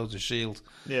those episodes of S.H.I.E.L.D.?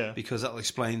 Yeah. Because that'll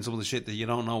explain some of the shit that you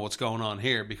don't know what's going on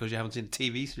here because you haven't seen the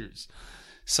TV series.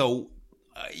 So,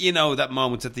 that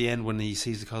moment at the end when he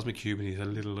sees the cosmic cube and he's a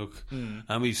little look.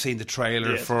 And we've seen the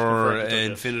trailer for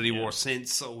Infinity War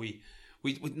since, so we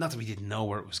not that we didn't know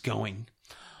where it was going.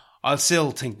 I still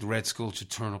think the Red Skull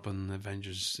should turn up in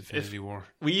Avengers Infinity War.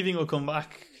 Weaving will come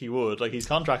back, he would. Like, he's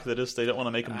contracted this, they don't want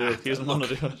to make him do it. He doesn't want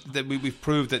to do it. We've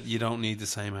proved that you don't need the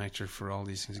same actor for all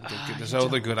these things. There's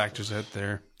other good actors out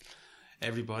there.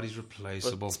 Everybody's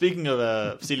replaceable. But speaking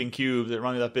of stealing cubes, it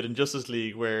reminded me of that bit in Justice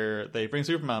League where they bring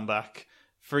Superman back,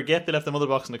 forget they left the mother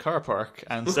box in the car park,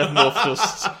 and Steppenwolf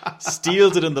just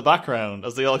steals it in the background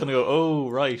as they all kind of go,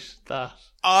 oh, right, that.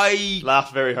 I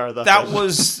laughed very hard. That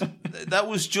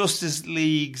was Justice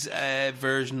League's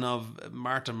version of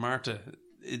Marta.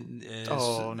 In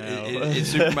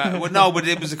Superman. Well, no, but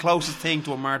it was the closest thing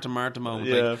to a Marta moment.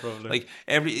 Yeah, probably. Like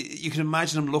you can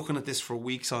imagine them looking at this for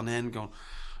weeks on end, going,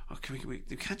 "Oh, we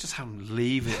can't just have them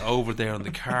leave it over there in the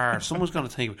car. Someone's going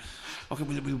to think, okay,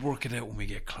 we'll work it out when we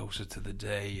get closer to the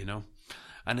day,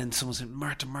 And then someone said,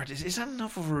 Marta, is that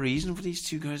enough of a reason for these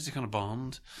two guys to kind of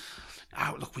bond?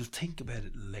 Look, we'll think about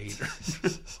it later.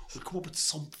 We'll come up with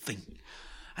something.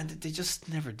 And they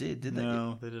just never did they?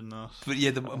 No, they did not. But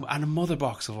yeah, and a mother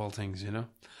box of all things,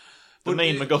 The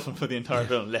main MacGuffin for the entire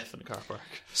film left in the car park.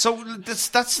 So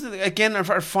that's again,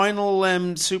 our final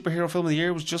superhero film of the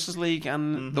year was Justice League.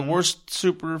 And the worst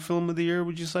super film of the year,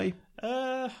 would you say?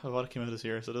 What came out this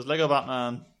year? So there's Lego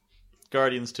Batman,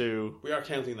 Guardians 2. We are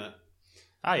counting that.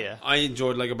 Yeah. I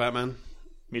enjoyed Lego Batman.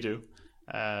 Me too.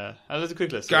 There's a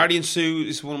quick list. Guardians 2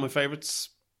 is one of my favourites.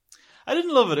 I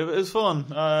didn't love it. It was fun.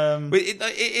 But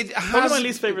it has probably my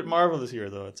least favourite Marvel this year,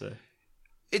 though, I'd say.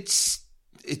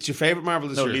 it's your favorite Marvel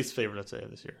this year? No, least favorite, I'd say,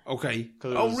 this year. Okay.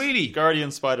 Oh, really?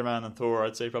 Guardians, Spider-Man, and Thor.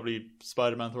 I'd say probably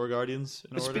Spider-Man, Thor, Guardians.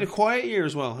 It's been a quiet year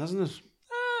as well, hasn't it?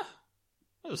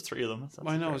 There was 3 of them.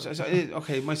 I know.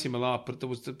 Okay, it might seem a lot, but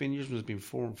there's been years when there's been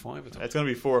 4 and 5. It's going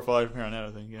to be 4 or 5 from here on out,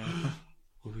 I think. Yeah.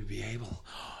 Will we be able?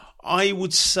 I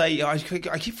would say I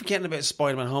keep forgetting about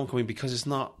Spider-Man: Homecoming because it's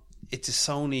not. It's a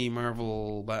Sony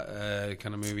Marvel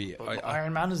kind of movie.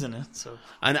 Iron Man is in it, so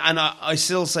I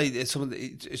still say it's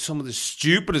some of the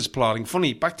stupidest plotting.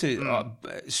 Funny, back to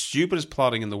stupidest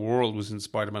plotting in the world was in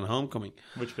Spider-Man: Homecoming.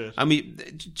 Which bit? I mean,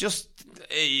 just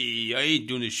hey, I ain't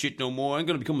doing this shit no more. I'm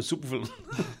going to become a supervillain.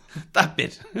 That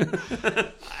bit.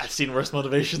 I've seen worse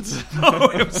motivations. I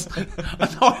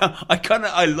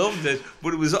loved it,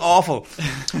 but it was awful.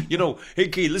 You know, hey,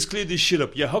 Key, let's clear this shit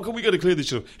up. Yeah, how come we got to clear this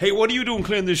shit up? Hey, what are you doing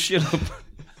clearing this shit up?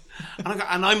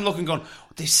 And I'm looking, going,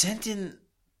 they sent in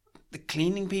the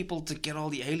cleaning people to get all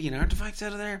the alien artifacts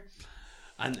out of there.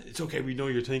 And it's okay, we know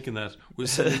you're thinking that. We'll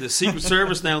send in the Secret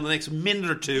Service now in the next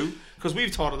minute or two, because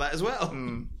we've thought of that as well.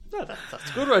 Yeah,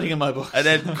 that's good writing in my book. And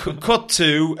then cut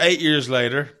to 8 years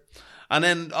later. And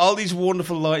then all these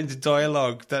wonderful lines of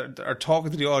dialogue that are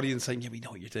talking to the audience saying, yeah, we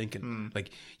know what you're thinking. Like,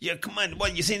 yeah, come on,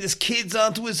 what, you saying this kid's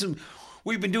onto us and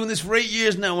we've been doing this for 8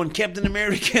 years now and Captain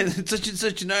America and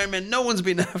such an Iron Man, no one's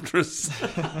been after us.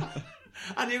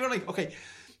 And you're going like, okay.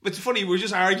 But it's funny, we're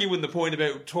just arguing the point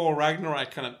about Thor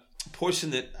Ragnarok kind of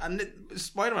pushing it. And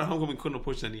Spider-Man Homecoming couldn't have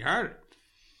pushed it any harder.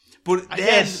 But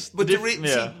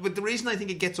the reason I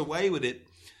think it gets away with it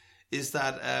is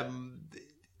that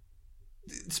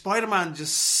Spider-Man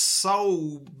just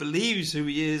so believes who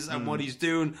he is and what he's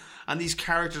doing, and these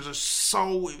characters are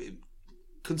so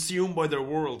consumed by their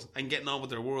world and getting on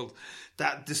with their world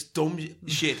that this dumb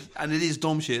shit, and it is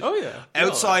dumb shit. Oh yeah.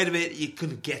 Outside of it, you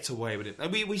couldn't get away with it.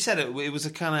 And we said it. It was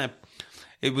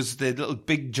it was the little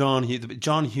big John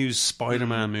Hughes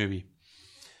Spider-Man movie.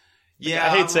 Yeah, I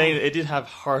hate saying it. It did have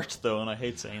heart though, and I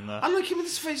hate saying that. And like him in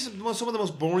this face, some of the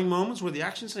most boring moments were the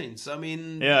action scenes. I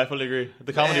mean, yeah, I fully agree.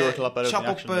 The comedy worked a lot better. Chop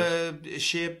than the action up a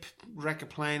ship, wreck a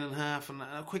plane in half, and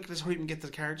quick, let's hurry and get to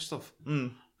the character stuff.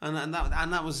 And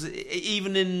that was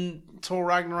even in Thor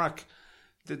Ragnarok.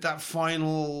 That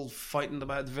final fighting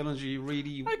about the villains, you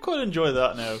really... I quite enjoy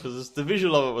that now, because the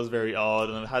visual of it was very odd,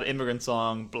 and it had Immigrant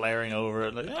Song blaring over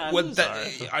it. Like,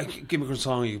 Immigrant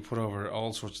Song you could put over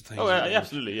all sorts of things. Oh, yeah,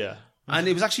 absolutely, yeah. And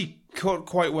it was actually cut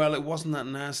quite well. It wasn't that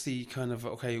nasty kind of,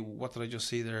 okay, what did I just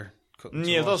see there?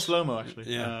 Yeah, it was slow-mo,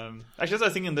 actually. Yeah. Actually, as I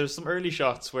was thinking, there's some early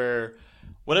shots where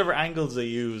whatever angles they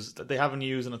used, that they haven't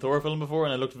used in a Thor film before,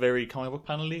 and it looked very comic book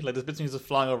panel-y. Like, there's bits when he's just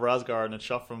flying over Asgard, and it's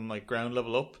shot from, like, ground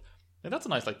level up. Like, that's a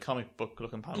nice, like, comic book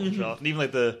looking panel shot. And even,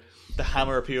 like, the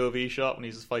hammer POV shot when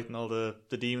he's just fighting all the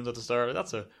demons at the start.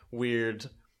 That's a weird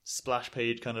splash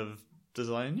page kind of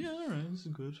design. Yeah, alright, this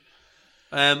is good.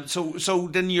 So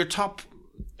then your top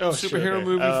superhero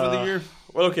movie for the year?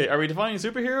 Well, okay, are we defining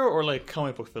superhero or, like,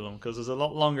 comic book film? Because there's a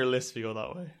lot longer list if you go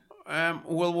that way.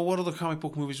 Well, what other comic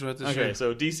book movies were out this year? Okay,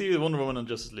 so DC, Wonder Woman and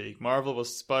Justice League. Marvel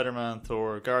was Spider-Man,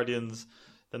 Thor, Guardians.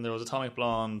 Then there was Atomic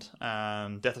Blonde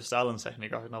and Death of Stalin's technically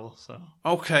graphic novel. So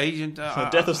okay, so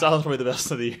Death of Stalin's probably the best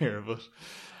of the year, but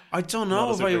I don't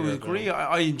know if I would agree.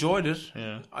 I enjoyed it.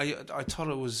 Yeah, I thought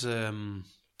it was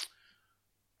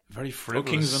very frivolous.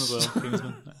 Kingsman as well.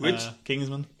 Kingsman. Which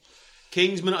Kingsman?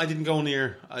 I didn't go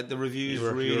near. The reviews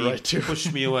really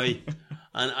pushed me away,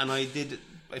 and I did.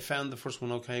 I found the first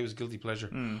one okay. It was a guilty pleasure.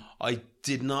 I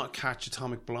did not catch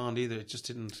Atomic Blonde either. It just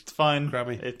didn't. It's fine. Grab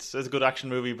me. It's a good action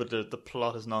movie, but the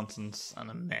plot is nonsense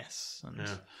and a mess. And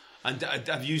And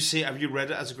have you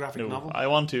read it as a graphic novel? I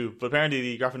want to, but apparently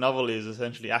the graphic novel is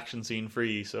essentially action scene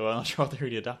free. So I'm not sure what they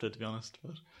really adapted, to be honest.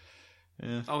 But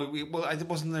yeah.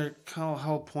 Wasn't there?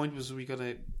 Whole point was we got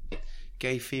a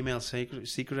gay female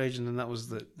secret agent, and that was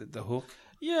the hook.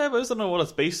 Yeah, but I just don't know what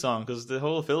it's based on, because the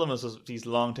whole film is just these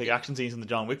long take action scenes in the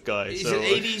John Wick guy. Is it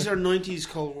 80s or 90s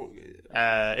Cold War?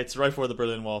 It's right before the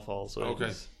Berlin Wall falls. So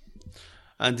okay.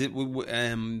 And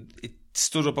it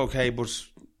stood up okay, but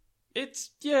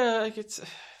it's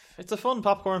a fun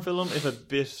popcorn film, if a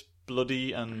bit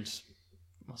bloody and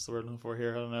what's the word I'm looking for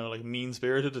here? I don't know, like mean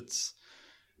spirited. It's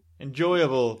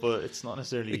enjoyable, but it's not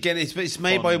necessarily. Again, it's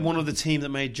made by one of the team that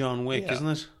made John Wick, isn't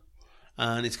it?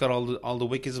 And it's got all the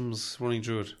Wickisms running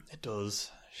through it. It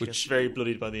does. She gets very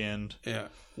bloodied by the end. Yeah,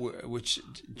 which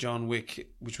John Wick,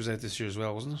 which was out this year as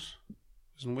well, wasn't it?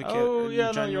 Wasn't Wick you're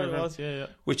right, it was. Yeah.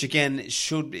 Which again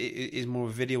is more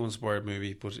a video inspired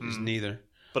movie, but it's neither.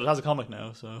 But it has a comic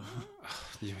now, so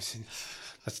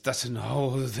that's a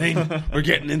whole other thing we're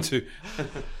getting into.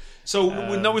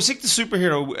 So we stick to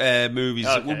superhero movies.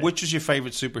 Okay. Which was your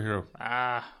favourite superhero?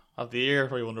 Of the year,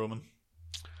 probably Wonder Woman.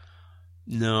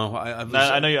 No,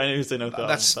 I know you say no.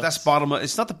 That's bottom.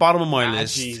 It's not the bottom of my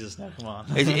list. Jesus, no, come on.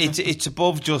 It's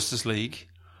above Justice League.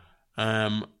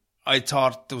 I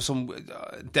thought there was some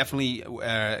definitely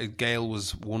Gale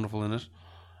was wonderful in it.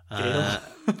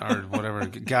 Or whatever,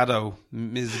 Gadot,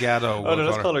 Ms. Gadot. Oh no,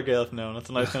 let's call her Gale from now on. That's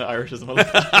a nice kind of Irishism.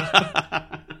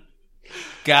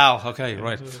 Gal, okay,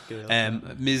 right.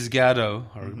 Ms. Gadot,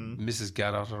 or Mrs.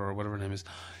 Gadot, or whatever her name is.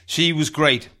 She was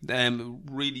great.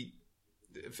 Really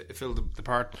filled the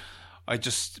part.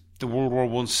 The World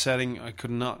War I setting I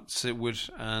could not sit with,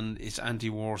 and its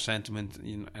anti-war sentiment,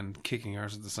 and kicking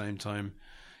arse at the same time.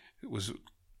 It was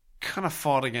kind of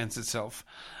fought against itself,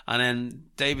 and then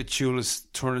David Thewlis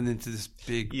turning into this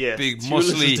big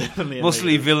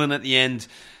muscly villain at the end.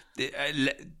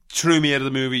 Threw me out of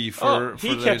the movie he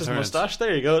kept his mustache.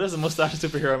 There you go. There's a mustache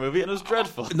superhero movie, and it was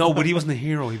dreadful. No, but he wasn't a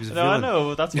hero. He was a villain. I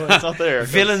know. That's why it's not there.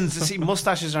 Villains. See,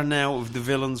 mustaches are now the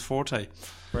villain's forte.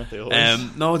 Weren't they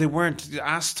always? No, they weren't.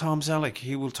 Ask Tom Selleck.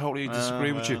 He will totally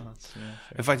disagree with you.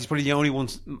 In fact, he's probably the only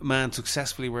man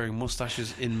successfully wearing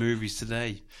mustaches in movies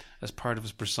today as part of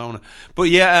his persona. But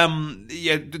the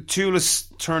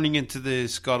Thewlis turning into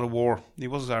this God of War. He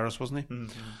was Aris, wasn't he?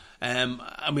 Mm-hmm.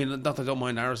 I mean, not that I don't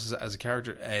mind Aris as a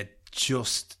character. It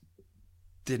just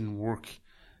didn't work.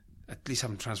 At least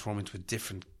having transformed into a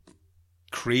different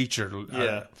creature.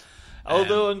 Yeah.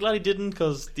 Although I'm glad he didn't,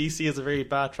 because DC has a very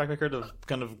bad track record of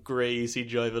kind of grey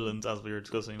CGI villains, as we were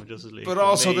discussing with Justice League. But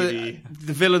also the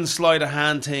villain sleight of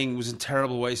hand thing was a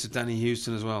terrible waste of Danny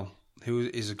Houston as well, who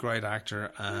is a great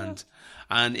actor, and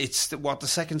it's the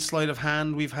second sleight of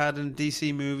hand we've had in a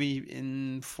DC movie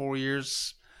in 4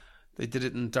 years. They did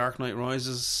it in Dark Knight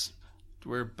Rises,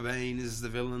 where Bane is the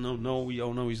villain. No,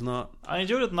 he's not. I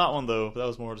enjoyed it in that one though, but that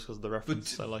was more just because of the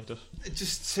reference. I liked it. It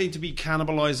just seemed to be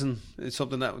cannibalising. It's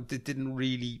something that didn't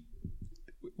really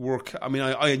work. I mean,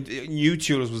 I knew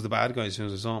Thewlis was the bad guy as soon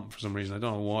as I saw him for some reason. I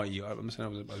don't know why. I'm saying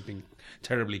I was being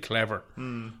terribly clever,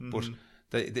 but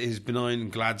his benign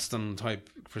Gladstone type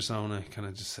persona kind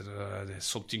of just said there's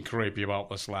something creepy about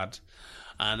this lad.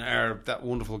 And that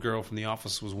wonderful girl from The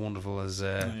Office was wonderful as...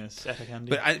 yes, Etta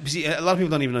Candy. But see, a lot of people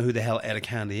don't even know who the hell Etta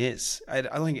Candy is. I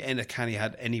don't think Etta Candy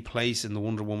had any place in the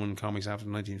Wonder Woman comics after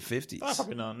the 1950s. Oh,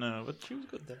 probably not, no, but she was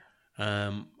good there.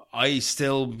 I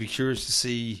still would be curious to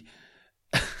see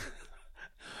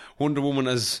Wonder Woman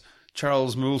as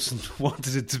Charles Moulson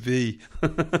wanted it to be.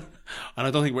 And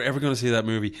I don't think we're ever going to see that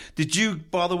movie. Did you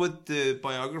bother with the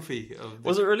biography?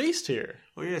 Was it released here?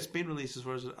 Oh yeah, it's been released as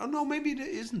far as... Oh no, maybe it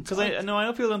isn't. Because I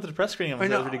know people went to the press screening and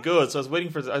it was really good, so I was waiting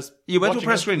for... You went to a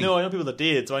press screening? No, I know people that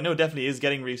did, so I know it definitely is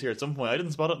getting released here at some point. I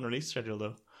didn't spot it in the release schedule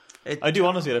though. I do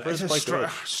honestly. It's quite good.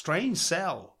 Strange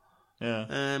sell. Yeah.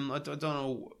 I don't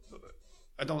know.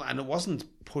 And it wasn't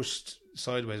pushed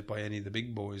sideways by any of the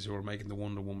big boys who were making the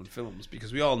Wonder Woman films,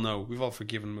 because we've all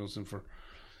forgiven Moulson for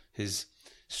his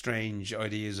strange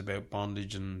ideas about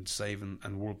bondage and saving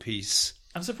and world peace.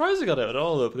 I'm surprised it got out at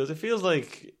all though, because it feels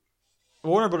like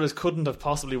Warner Brothers couldn't have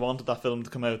possibly wanted that film to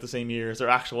come out the same year as their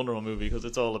actual Wonder Woman movie, because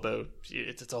it's all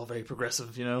very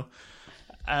progressive,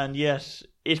 and yet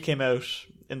it came out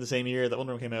in the same year that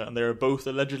Wonder Woman came out, and they're both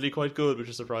allegedly quite good, which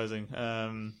is surprising.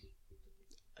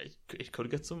 It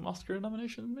could get some Oscar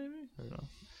nominations, maybe. I don't know.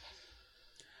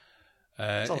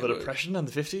 It's all about oppression in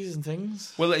the 50s and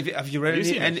things. Well, have you read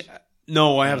it?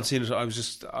 No, I haven't seen it. I was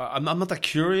just... I'm not that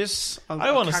curious.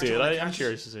 I want to see it. I'm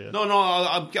curious to see it. No,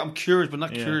 I'm curious, but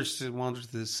not curious to wander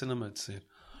to the cinema to see it.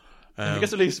 If it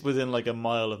gets released within like a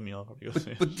mile of me, I'll probably go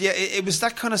see it. But yeah, it was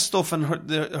that kind of stuff, and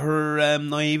her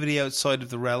naivety outside of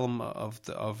the realm of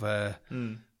the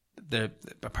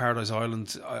Paradise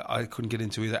Island, I couldn't get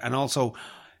into either. And also,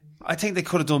 I think they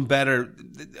could have done better.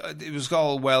 It was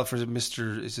all well for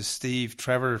Steve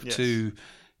Trevor to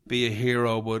be a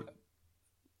hero, but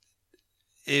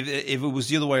if it was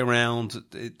the other way around,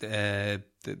 I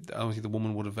don't think the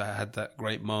woman would have had that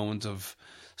great moment of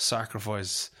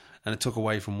sacrifice, and it took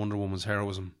away from Wonder Woman's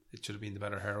heroism. It should have been the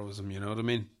better heroism, you know what I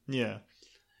mean? Yeah.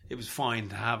 It was fine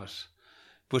to have it.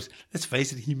 But let's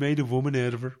face it, he made a woman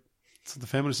out of her. So the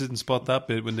feminists didn't spot that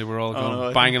bit when they were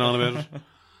all banging on about it.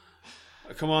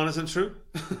 Come on, isn't it true?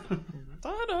 I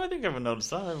don't know, I think everyone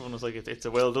noticed that. Everyone was like, it's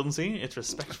a well done scene, it's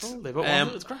respectful, they both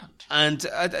want it, it's grand. And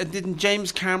didn't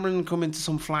James Cameron come into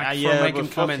some flack for making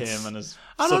comments? Him and his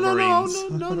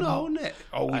submarines. No.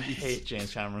 I hate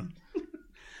James Cameron.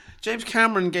 James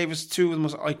Cameron gave us two of the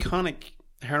most iconic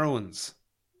heroines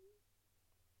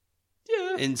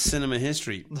in cinema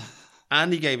history.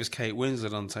 And he gave us Kate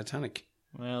Winslet on Titanic.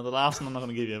 Well, the last one I'm not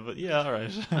going to give you, but yeah, all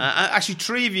right. Actually,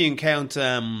 three of you can count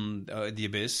The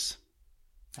Abyss.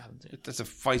 That's a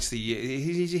feisty.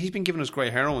 He's been giving us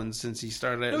great heroines since he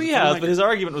started out. No, he has, but his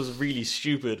argument was really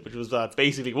stupid, which was that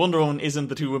basically Wonder Woman isn't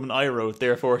the two women I wrote,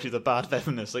 therefore she's a bad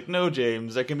feminist. Like, no,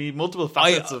 James, there can be multiple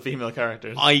facets of female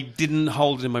characters. I didn't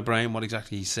hold it in my brain what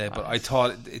exactly he said, but I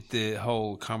thought the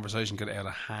whole conversation got out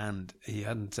of hand. He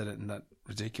hadn't said it in that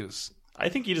ridiculous. I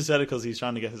think he just said it because he's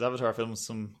trying to get his Avatar films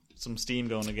some steam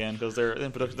going again, because they're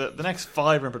in production. The next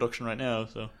 5 are in production right now,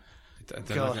 so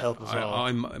God help us all.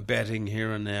 I'm betting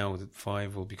here and now that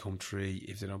 5 will become 3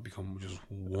 if they don't become just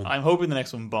 1. I'm hoping the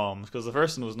next one bombs, because the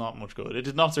first one was not much good. It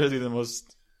did not certainly the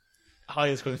most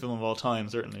highest grossing film of all time,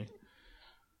 certainly.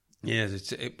 Yeah,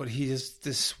 but he has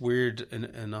this weird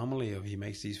anomaly of he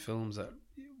makes these films that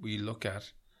we look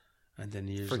at, and then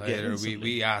years later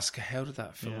we ask, how did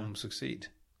that film succeed?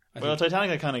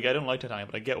 Titanic, I don't like Titanic,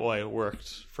 but I get why it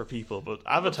worked for people. But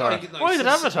Avatar, why did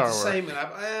Avatar work?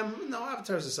 No,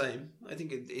 Avatar's the same. I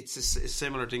think it's a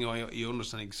similar thing. You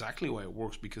understand exactly why it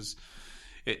works, because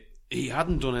he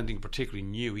hadn't done anything particularly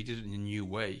new. He did it in a new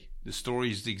way. The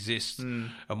stories exist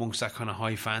amongst that kind of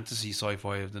high fantasy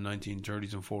sci-fi of the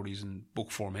 1930s and 40s in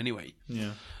book form anyway.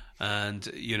 Yeah. And,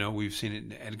 we've seen it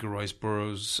in Edgar Rice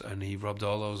Burroughs, and he robbed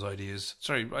all those ideas.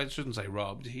 Sorry, I shouldn't say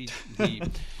robbed. He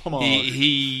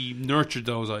nurtured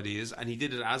those ideas, and he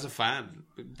did it as a fan.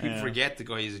 People forget the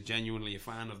guy is genuinely a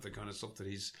fan of the kind of stuff that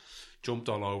he's jumped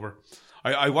all over.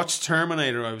 I watched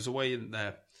Terminator. I was away in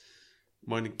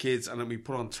minding kids, and then we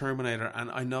put on Terminator, and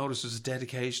I noticed there's a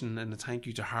dedication and a thank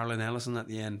you to Harlan Ellison at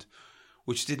the end,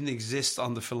 which didn't exist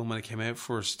on the film when it came out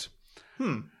first.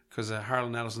 Because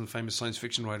Harlan Ellison, famous science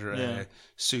fiction writer,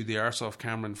 sued the arse off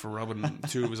Cameron for robbing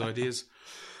 2 of his ideas.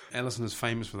 Ellison is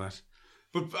famous for that.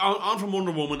 But on from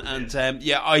Wonder Woman, and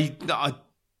I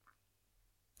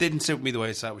didn't suit me the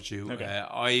way it sat with you. Okay.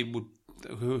 I would.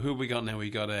 Who we got now? We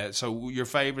got. So your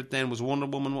favourite then was Wonder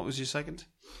Woman. What was your second?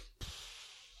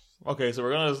 Okay, so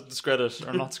we're going to discredit,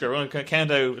 or not discredit, we're going to count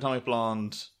out Atomic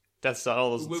Blonde, Death Star,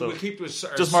 all those. We'll keep it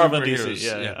just Marvel and DC.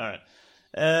 Yeah,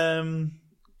 alright.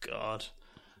 God.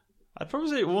 I'd probably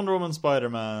say Wonder Woman,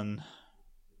 Spider-Man,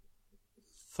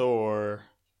 Thor,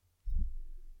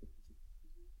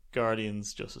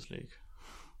 Guardians, Justice League.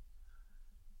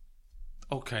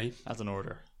 Okay. As an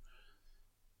order.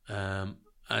 And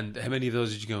how many of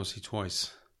those did you go and see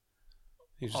twice?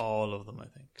 All of them, I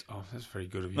think. Oh, that's very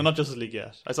good of you. No, not Justice League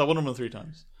yet. I saw Wonder Woman 3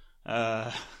 times.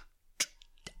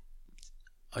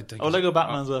 Lego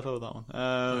Batman as well. I thought that one.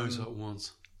 I saw it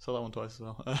once. Saw that one twice as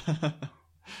well.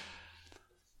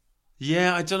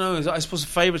 Yeah, I don't know. I suppose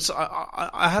favourites.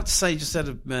 I have to say, just out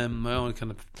of my own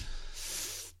kind of,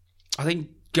 I think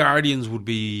Guardians would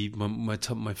be my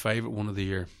favourite one of the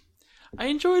year. I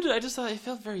enjoyed it. I just thought it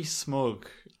felt very smug.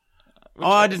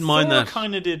 I didn't mind that.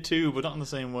 Kind of did too, but not in the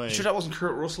same way. Sure, that wasn't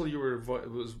Kurt Russell. You were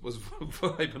was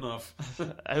vibing off.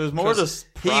 It was more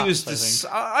just Pratt, he was.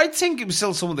 I think it was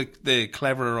still some of the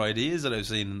cleverer ideas that I've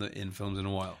seen in films in a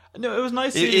while. No, it was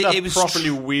nice seeing that properly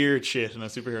weird shit in a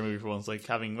superhero movie for once. Like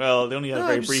having, they only had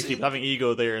very briefly, but having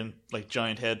Ego there and like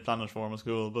giant head planet form was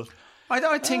cool. But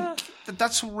I think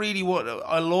that's really what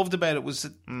I loved about it was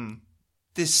that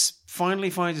this finally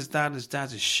finds his dad. His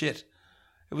dad's a shit.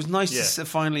 It was nice to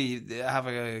finally have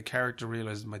a character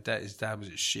realise his dad was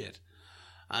a shit.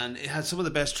 And it had some of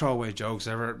the best throwaway jokes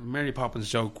ever. Mary Poppins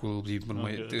joke will be one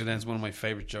of my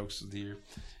favourite jokes of the year.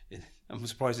 I'm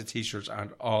surprised the t-shirts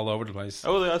aren't all over the place.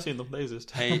 Oh, I've seen them. They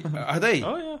exist. Hey, are they?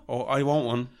 Oh, yeah. Oh, I want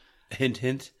one. Hint,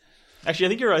 hint. Actually, I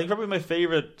think you're right. I think probably my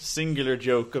favourite singular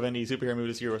joke of any superhero movie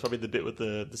this year was probably the bit with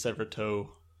the severed toe.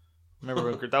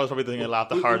 Remember, that was probably the thing I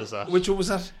laughed the hardest at. Which one was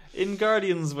that? In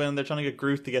Guardians, when they're trying to get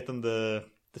Groot to get them the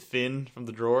fin from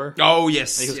the drawer. Oh,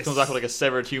 yes. And he comes back with like a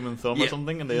severed human thumb or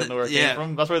something, and they don't know where it came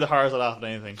from. That's probably the hardest I laughed at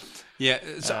anything. Yeah,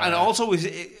 and also,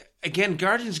 again,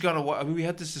 Guardians got away. I mean, we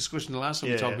had this discussion the last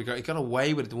time we talked about it. Got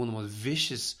away with one of the most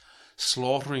vicious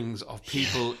slaughterings of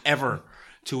people ever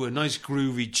to a nice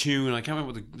groovy tune. I can't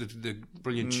remember what the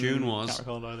brilliant tune was. Can't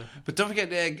recall it either. But don't forget,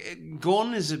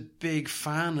 Gunn is a big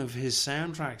fan of his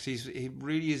soundtracks. He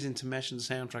really is into meshing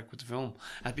the soundtrack with the film.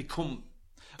 And become...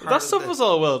 That stuff was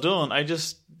all well done.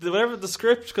 Whatever the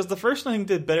script, because the first one I think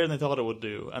did better than they thought it would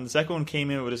do, and the second one came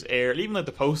in with this air. Even like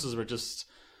the posters were just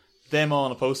them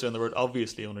on a poster and the word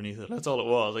 "obviously" underneath it. That's all it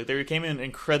was. Like they came in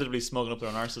incredibly smug and up their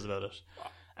own arses about it,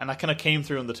 and that kind of came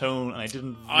through in the tone. And I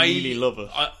didn't really love it.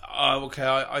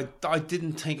 I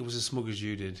didn't think it was as smug as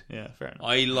you did. Yeah, fair enough.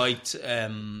 I liked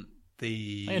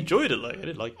I enjoyed it. Like I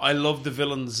did like. I love the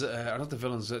villains. Not the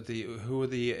villains. Who are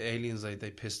the aliens they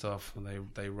pissed off when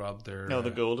they robbed their? No, the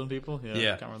golden people. Yeah,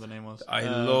 yeah. I can't remember the name was. I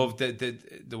love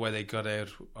the way they got out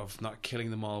of not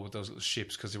killing them all with those little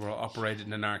ships because they were all operated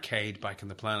in an arcade back in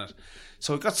the planet.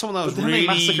 So it got some of those but really they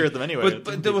massacred them anyway.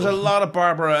 But there was a lot of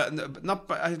I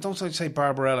don't like to say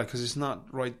Barbarella because it's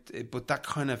not right. But that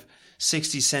kind of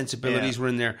 60s sensibilities were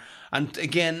in there, and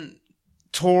again,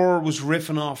 Thor was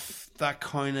riffing off that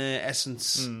kind of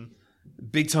essence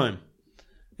big time.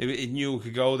 It knew it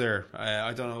could go there.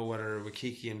 I don't know whether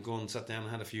Wakiki and Gunn sat down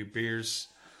and had a few beers,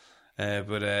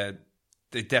 but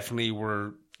they definitely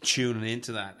were tuning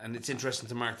into that. And it's interesting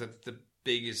to mark that the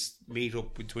biggest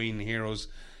meet-up between heroes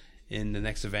in the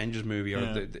next Avengers movie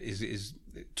is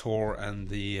Thor and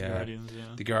the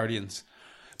Guardians.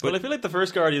 But I feel like the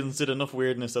first Guardians did enough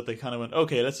weirdness that they kind of went,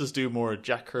 okay, let's just do more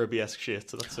Jack Kirby-esque shit.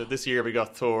 So that's this year we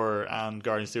got Thor and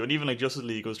Guardians 2, and even like Justice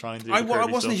League was trying to do I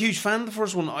wasn't a huge fan of the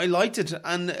first one. I liked it,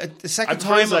 and the second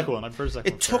time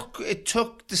it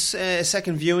took this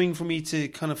second viewing for me to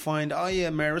kind of find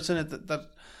merits in it that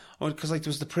because like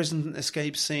there was the prison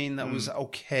escape scene that was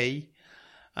okay.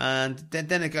 And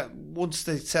then it got, once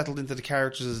they settled into the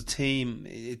characters as a team,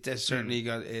 it certainly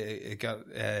got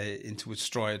into its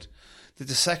stride.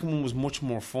 The second one was much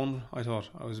more fun, I thought.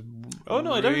 I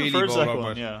definitely preferred the second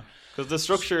one, yeah. Because the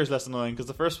structure is less annoying, because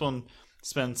the first one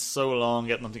spent so long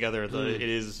getting them together that it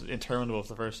is interminable for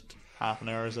the first half an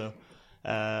hour or so.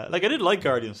 Like, I did like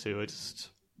Guardians 2,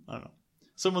 I don't know.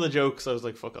 Some of the jokes, I was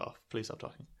like, fuck off, please stop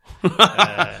talking.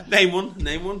 Name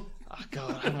one. Oh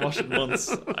God, I haven't watched it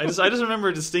once. I just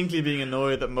remember distinctly being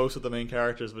annoyed that most of the main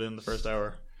characters within the first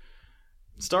hour,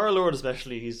 Star-Lord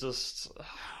especially,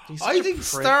 I think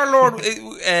Star-Lord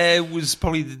was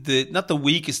probably not the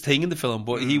weakest thing in the film,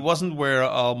 but he wasn't where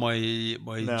all my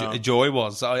joy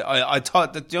was. I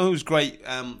thought that, who was great.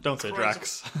 Don't say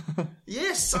Drax.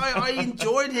 Yes, I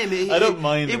enjoyed him. I don't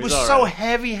mind him. It was so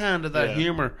heavy-handed, that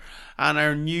humour. And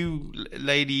our new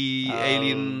lady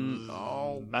alien,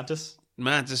 Mantis,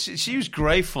 she was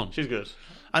great fun. She's good.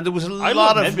 And there was a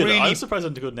lot of Nebula. really... I was surprised how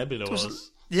good Nebula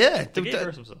was. Yeah. They gave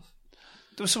her some stuff.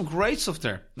 There was some great stuff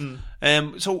there.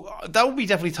 So that would be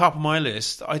definitely top of my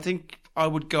list. I think I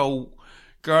would go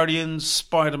Guardians,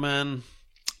 Spider-Man.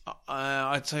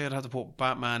 I'd say I'd have to put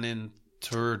Batman in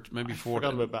third, maybe fourth.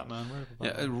 I forgot about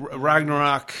Batman.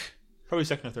 Ragnarok. Probably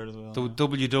second or third as well. The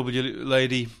WW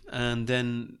lady. And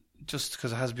then, just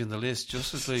because it has been on the list,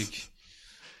 Justice League.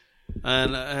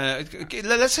 And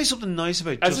let's say something nice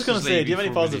about Justice League. I was just going to say, do you have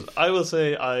any positives? I will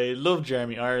say I love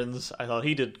Jeremy Irons. I thought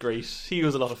he did great. He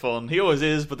was a lot of fun. He always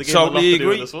is, but they gave him a lot to do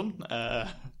with this one.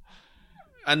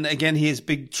 And again, his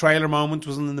big trailer moment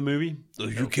wasn't in the movie.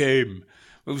 You came.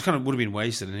 It was would have been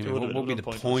wasted anyway. What would be the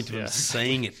point of him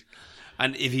saying it?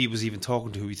 And if he was even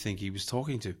talking to who we think he was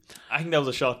talking to. I think that was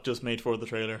a shot just made for the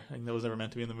trailer. I think that was never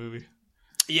meant to be in the movie.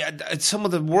 Yeah, it's some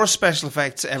of the worst special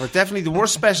effects ever. Definitely the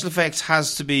worst special effects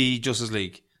has to be Justice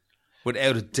League,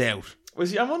 without a doubt. Well,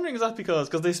 see, I'm wondering, is that because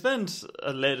they spend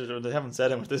they haven't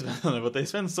said how much they spent on it, but they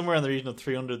spend somewhere in the region of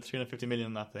 350 million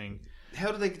on that thing.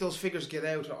 How did those figures get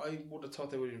out? I would have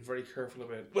thought they would have been very careful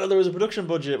about it. Well, there was a production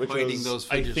budget which was, those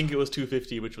I think it was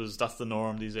 250, that's the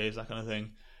norm these days, that kind of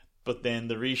thing. But then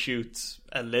the reshoots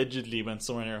allegedly went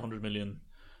somewhere near 100 million,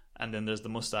 and then there's the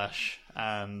mustache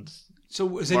and.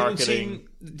 So has anyone seen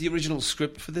the original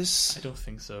script for this? I don't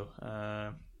think so.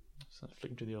 So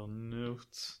flicking through the old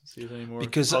notes, see if there's any more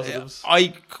because positives.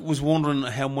 I was wondering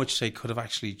how much they could have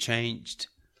actually changed.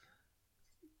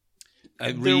 I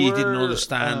really didn't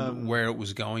understand where it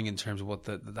was going in terms of what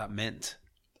that meant.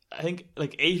 I think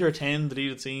like 8 or 10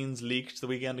 deleted scenes leaked the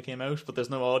weekend it came out, but there's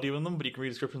no audio in them. But you can read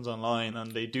descriptions online,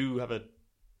 and they do have a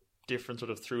different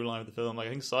sort of through line with the film. Like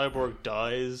I think Cyborg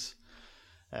dies.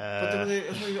 And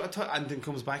then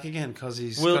comes back again because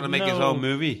he's going to make his own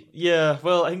movie. Yeah,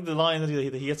 well, I think the line that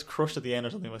he gets crushed at the end or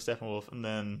something by Steppenwolf, and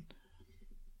then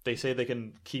they say they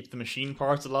can keep the machine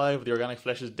parts alive, the organic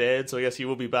flesh is dead, so I guess he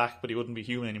will be back, but he wouldn't be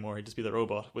human anymore. He'd just be the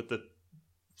robot with the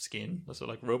skin. That's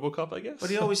like RoboCop, I guess. But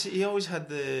he always had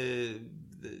the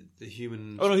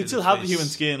human. Oh no, he'd still have the human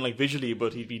skin, like visually,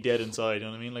 but he'd be dead inside. You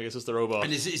know what I mean? Like it's just the robot.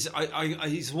 And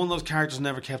he's one of those characters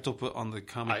never kept up on the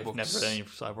comic books. I've never read any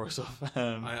Cyborg stuff.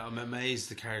 I'm amazed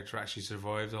the character actually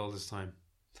survived all this time.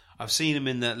 I've seen him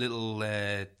in that little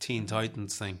Teen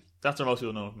Titans thing. That's where most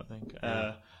people know him, I think.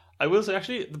 Yeah. I will say,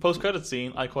 actually, the post-credit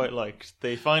scene I quite liked.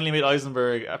 They finally made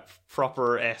Eisenberg a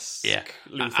proper-esque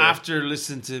Luthor. After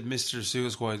listening to Mr.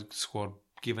 Suicide Squad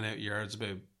giving out yards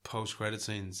about post-credit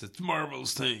scenes, it's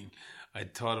Marvel's thing. I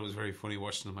thought it was very funny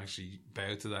watching them actually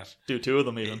bow to that. Do two of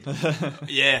them even.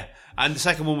 Yeah, and the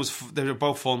second one was they were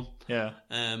both fun. Yeah.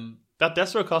 That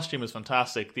Deathstroke costume is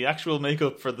fantastic. The actual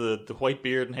makeup for the white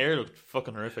beard and hair looked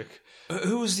fucking horrific.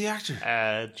 Who was the actor?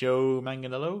 Joe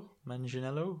Manganiello.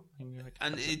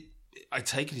 And I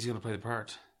take it he's going to play the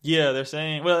part. Yeah, they're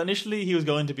saying... Well, initially he was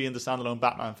going to be in the standalone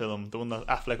Batman film, the one that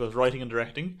Affleck was writing and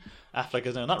directing. Affleck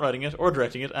is now not writing it or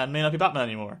directing it and may not be Batman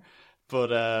anymore.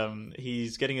 But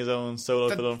he's getting his own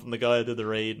solo film from the guy who did The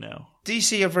Raid now.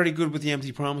 DC are very good with the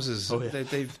empty promises. Oh, yeah.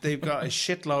 They've got a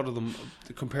shitload of them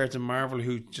compared to Marvel,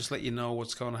 who just let you know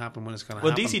what's going to happen when it's going to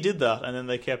Well, happen. DC did that, and then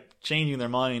they kept changing their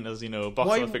mind as, box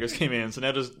office figures came in. So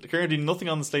now there's currently nothing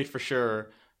on the slate for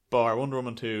sure, bar Wonder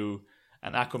Woman 2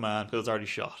 and Aquaman, because it's already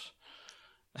shot.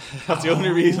 That's the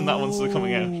only reason that one's still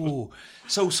coming out.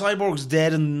 So Cyborg's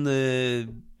dead in the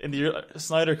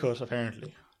Snyder cut,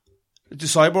 apparently. The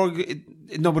Cyborg,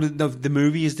 but the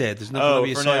movie is dead. There's not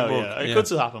going to be a Cyborg. Cyborg. Now, yeah. It could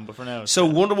still happen, but for now. So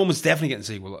Wonder Woman's definitely getting a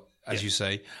sequel, as you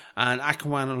say, and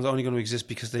Aquaman is only going to exist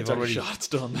because they've already shot. It's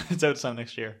done. It's out sometime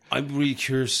next year. I'm really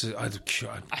curious. I think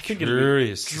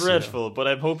curious. It'll be dreadful, but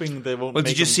I'm hoping they won't. Well,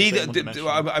 make did you see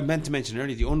that? I meant to mention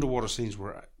earlier the underwater scenes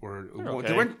were okay.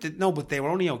 They weren't. No, but they were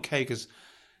only okay because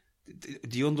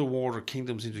the underwater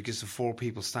kingdom seems to consist of 4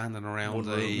 people standing around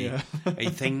a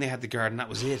thing they had to guard, and that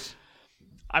was it.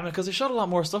 I mean, because they shot a lot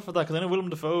more stuff for that. Because I know Willem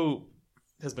Dafoe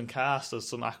has been cast as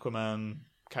some Aquaman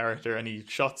character, and he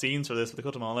shot scenes for this, but they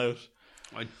cut them all out.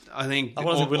 I think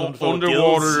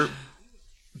underwater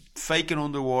faking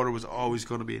underwater was always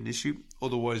going to be an issue.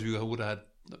 Otherwise, we would have had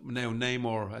now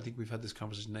Namor. I think we've had this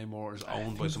conversation. Namor is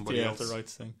owned by somebody else. The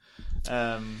rights thing.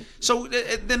 So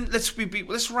then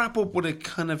let's wrap up with a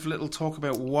kind of little talk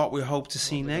about what we hope to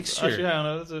see next year. Actually, I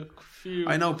know there's a few.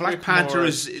 I know Black Panther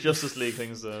is Justice League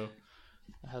things though.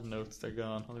 I had notes, they're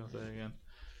gone. What was I going to say again?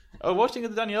 Oh, watching the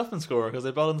Danny Elfman score because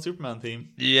they brought in the Superman theme.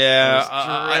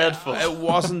 Yeah, dreadful. It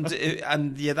wasn't,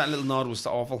 and that little nod was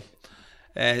awful.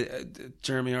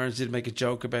 Jeremy Irons did make a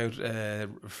joke about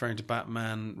referring to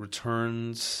Batman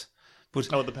Returns, but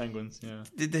the Penguins. Yeah,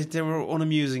 they were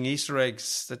unamusing Easter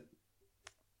eggs that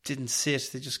didn't sit.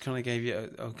 They just kind of gave you,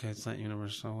 okay, it's that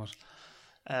universe. So what?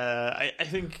 I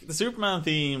think the Superman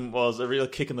theme was a real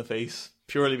kick in the face.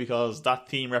 Purely because that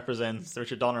theme represents the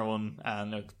Richard Donner one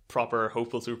and a proper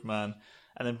hopeful Superman,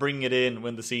 and then bringing it in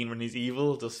when he's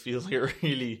evil just feels like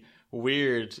really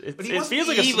weird. It feels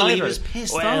like evil, a Snyder. He was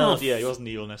pissed off. Yeah, he wasn't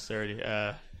evil necessarily.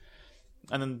 And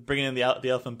then bringing in the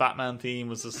Elfman Batman theme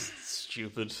was just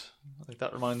stupid. Like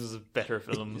that reminds us of better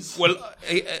films. Well,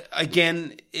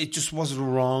 again, it just was the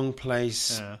wrong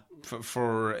place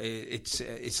for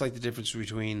it's like the difference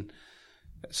between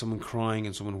someone crying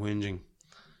and someone whinging.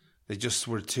 They just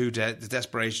were too the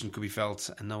desperation could be felt,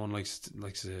 and no one likes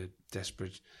a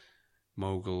desperate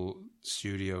mogul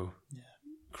studio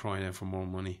crying out for more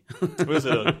money.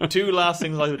 Two last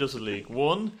things I like with Justice League.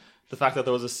 One, the fact that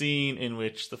there was a scene in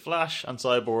which the Flash and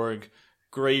Cyborg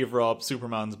grave rob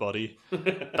Superman's body.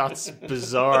 That's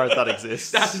bizarre that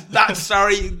exists. That's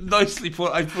sorry, nicely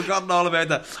put. I'd forgotten all about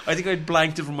that. I think I'd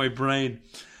blanked it from my brain.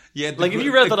 Yeah, if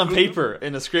you read that on paper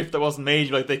in a script that wasn't made,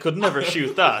 they could never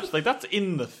shoot that. That's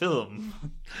in the film.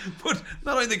 But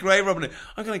not only the grave robbing it,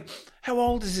 I'm like, how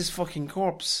old is this fucking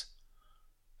corpse?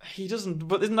 He doesn't.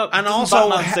 But isn't that? And doesn't also,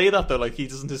 Batman say that though? He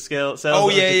doesn't sell. Oh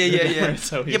yeah.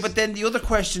 So yeah, but then the other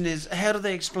question is, how do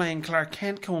they explain Clark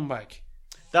Kent coming back?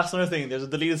 That's another thing. There's a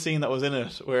deleted scene that was in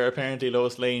it where apparently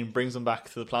Lois Lane brings him back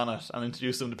to the planet and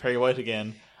introduces him to Perry White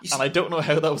again. And I don't know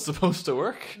how that was supposed to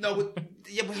work. No, but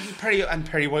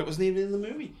Perry White wasn't even in the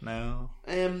movie. No.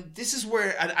 This is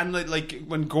where and like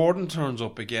when Gordon turns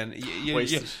up again,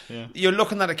 you're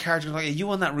looking at a character like, are you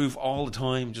on that roof all the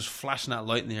time, just flashing that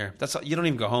light in the air? You don't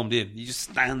even go home, do you? You just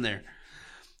stand there.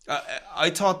 I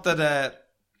thought that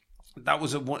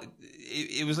was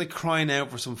it was like crying out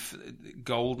for some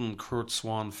golden Kurt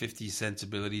Swan 50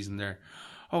 sensibilities in there.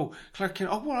 Oh, Clark Kent.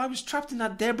 Oh, well, I was trapped in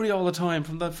that debris all the time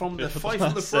from the fight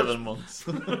from the 7 months.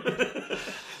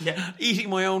 Yeah, eating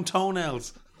my own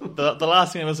toenails. The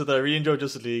last thing I will say that I really enjoyed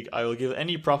Justice League, I will give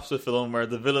any props to a film where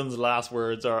the villain's last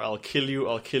words are "I'll kill you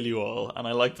all," and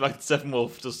I like the fact that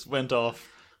Steppenwolf just went off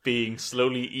being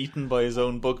slowly eaten by his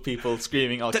own bug people,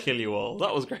 screaming "I'll kill you all."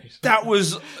 That was great. That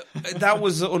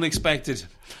was unexpected.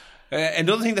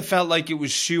 Another thing that felt like it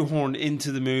was shoehorned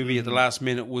into the movie at the last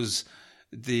minute was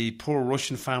the poor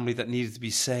Russian family that needed to be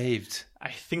saved.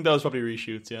 I think that was probably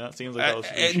reshoots. Yeah, it seems like that was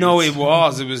reshoots. No, it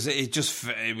was.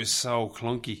 It was so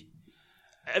clunky.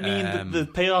 I mean, the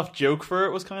payoff joke for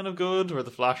it was kind of good, where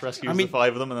the Flash rescues the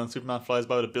 5 of them, and then Superman flies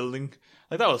by with a building.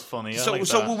 Like that was funny.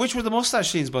 So which were the mustache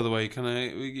scenes, by the way? Can I?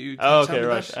 Okay,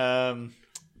 right.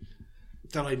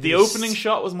 The opening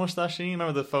shot was mustache scene.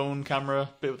 Remember the phone camera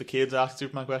bit with the kids asking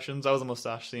Superman questions? That was a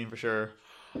mustache scene for sure.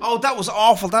 Oh, that was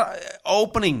awful. That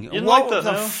opening. didn't What like that,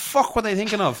 the no? fuck were they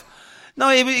thinking of? No,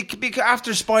 because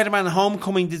after Spider-Man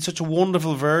Homecoming did such a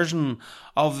wonderful version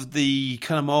of the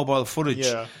kind of mobile footage.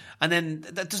 Yeah. And then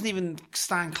that doesn't even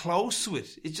stand close to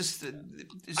it. It just...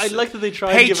 I like that they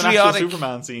tried to give an actual patriotic-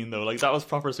 Superman scene, though. Like, that was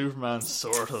proper Superman,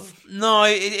 sort of. No,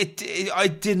 I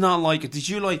did not like it. Did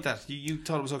you like that? You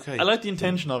thought it was okay? I like the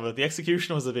intention of it. The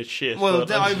execution was a bit shit. Well,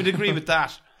 but I would agree with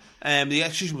that. The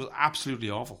execution was absolutely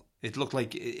awful. It looked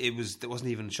like it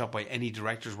wasn't even shot by any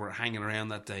directors were hanging around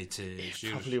that day to shoot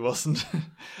it. Probably wasn't.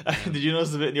 Did you notice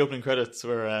the bit in the opening credits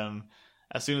where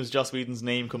as soon as Joss Whedon's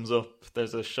name comes up,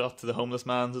 there's a shot to the homeless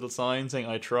man's little sign saying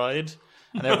 "I tried,"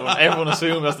 and everyone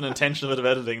assumed that's an intentional bit of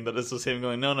editing, that this was him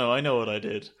going, "No, I know what I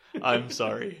did. I'm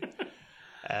sorry."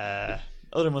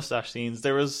 Other mustache scenes.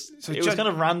 It was kind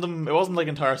of random. It wasn't like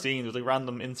entire scenes. It was like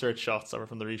random insert shots that were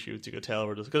from the reshoots. You could tell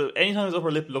were just because anytime his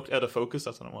upper lip looked out of focus,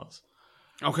 that's when it was.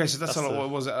 Okay, so that's all it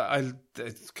was. I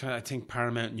think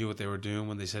Paramount knew what they were doing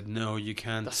when they said, no, you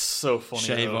can't That's so funny.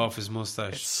 shave though. off his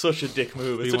mustache. It's such a dick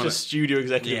move. It's such a studio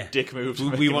executive dick move.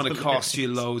 We want to cost you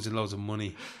loads and loads of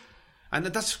money. And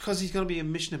that's because he's going to be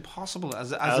in Mission Impossible as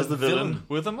the villain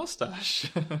with a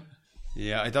mustache.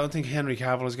 Yeah, I don't think Henry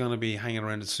Cavill is going to be hanging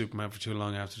around as Superman for too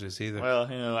long after this either. Well,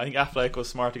 I think Affleck was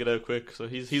smart to get out quick, so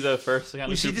he's out first.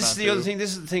 You see, this is the other thing.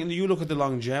 This is the thing. You look at the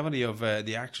longevity of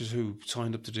the actors who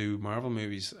signed up to do Marvel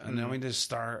movies, and I mean, there's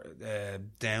Star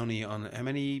Downey on how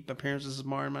many appearances of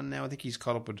Iron Man now? I think he's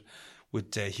caught up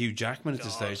with Hugh Jackman at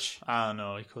this stage. Ah,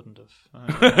 no, he couldn't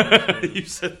have. You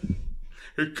said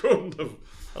he couldn't have.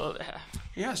 Well,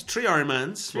 Yes, 3 Iron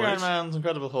Mans. Three Iron Mans,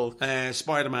 Incredible Hulk,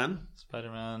 Spider-Man,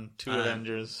 Spider-Man, 2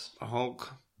 Avengers,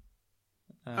 Hulk.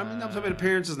 I mean, that's a bit of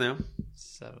appearances now.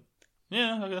 7.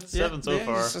 Yeah, that's 7 so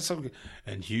far. That's so good.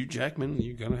 And Hugh Jackman,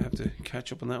 you're going to have to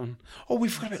catch up on that one. Oh, we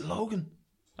forgot about Logan.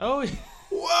 Oh,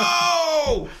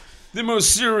 Whoa! The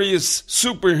most serious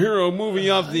superhero movie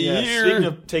of the year. Speaking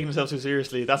of taking himself too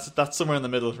seriously, that's somewhere in the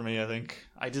middle for me. I think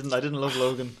I didn't love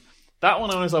Logan. That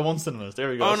one I only saw once in cinemas. There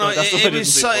we go. Oh no, that's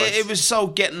it was so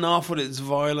getting off with its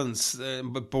violence,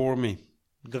 but bored me.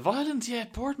 The violence, yeah,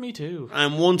 bored me too.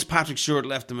 And once Patrick Stewart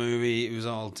left the movie, it was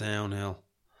all downhill.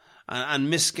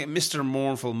 And Mr.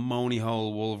 Mournful, Moany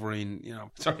Hole Wolverine,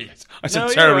 sorry, I said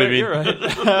terribly mean. You're right.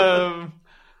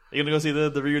 Are you going to go see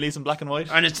the re-release in black and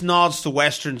white? And it's nods to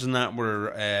westerns and that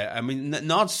were,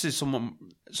 nods to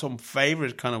some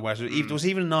favourite kind of western. There was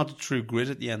even a nod to True Grit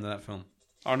at the end of that film.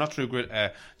 Or not True Grit,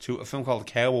 to a film called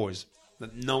Cowboys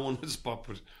that no one would spot,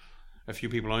 but a few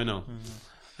people I know.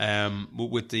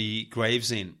 With the grave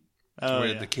scene.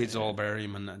 Where the kids all bury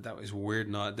him, and that was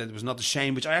weird. That was not the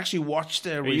Shane, which I actually watched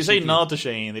there recently. You say nod to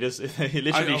Shane, they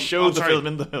literally showed the film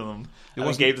in the film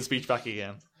and gave the speech back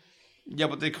again. Yeah,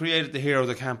 but they created the hero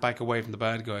that can't back away from the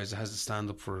bad guys, that has to stand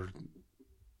up for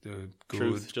the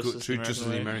truth, justice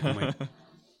in the American way.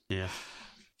 Yeah.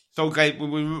 So, okay,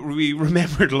 we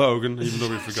remembered Logan, even though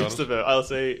we forgot Just about, I'll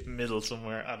say middle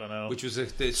somewhere, I don't know. Which was the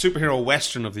superhero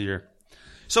western of the year.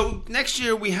 So, next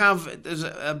year we have, there's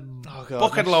a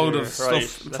bucket load of stuff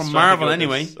from Marvel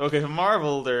anyway. Okay, from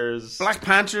Marvel there's Black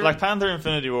Panther,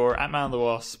 Infinity War, Ant-Man and the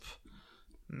Wasp,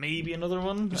 maybe another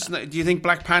one. Do you think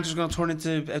Black Panther's going to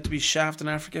turn out to be Shaft in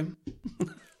Africa?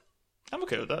 I'm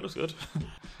okay with that, it was good.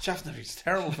 Shaft in Africa is a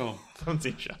terrible film. I haven't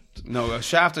seen Shaft. No,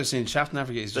 Shaft I've seen. Shaft in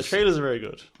Africa is just... The trailers are very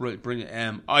good. Right,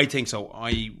 brilliant. I think so.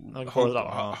 I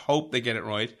hope they get it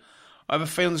right. I have a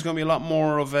feeling there's going to be a lot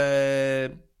more of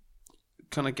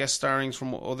kind of guest starrings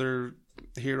from other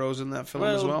heroes in that film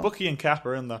as well. Bucky and Cap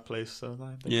are in that place, so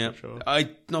yeah.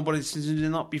 No, but it's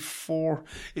not before.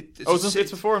 It's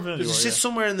before Infinity War. It's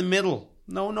somewhere in the middle.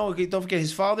 No, don't forget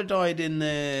his father died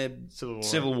in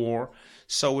Civil War.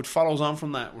 So it follows on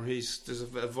from that, where there's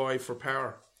a vie for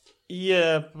power.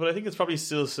 Yeah, but I think it's probably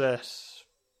still set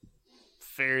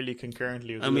fairly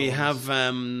concurrently. With we have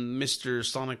Mr.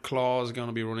 Sonic Claus going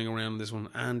to be running around this one.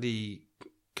 Andy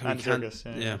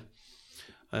Serkis,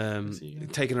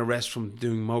 taking a rest from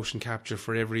doing motion capture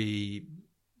for every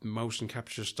motion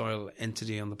capture style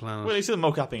entity on the planet. Well, he's still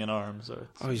mocapping an arm, so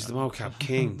he's the mocap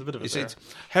king. It's a bit of a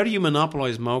how do you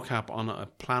monopolize mocap on a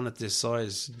planet this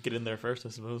size? Get in there first, I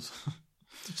suppose.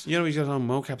 He's got on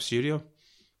mocap studio.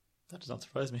 That does not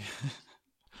surprise me.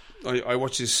 I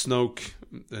watched his Snoke,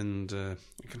 and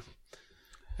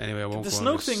anyway, I won't. The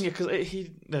Snoke thing, because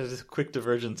there's a quick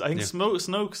divergence. I think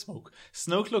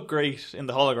Snoke looked great in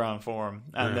the hologram form,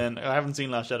 and then I haven't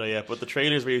seen Last Jedi yet, but the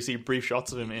trailers where you see brief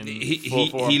shots of him in full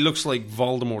form, he looks like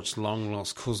Voldemort's long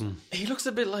lost cousin. He looks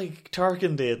a bit like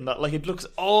Tarkin did, and that it looks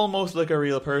almost like a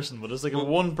real person, but it's like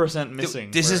 1%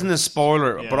 missing. This isn't a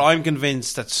spoiler, but I'm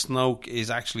convinced that Snoke is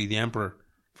actually the Emperor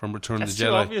from Return of That's the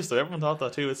too Jedi. obvious, though. Everyone thought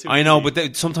that too. It's too I know, easy.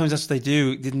 but sometimes that's what they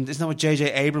do. Isn't that what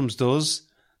J.J. Abrams does?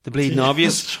 The bleeding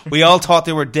obvious. We all thought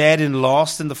they were dead in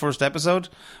Lost in the first episode,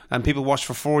 and people watched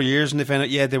for 4 years and they found out,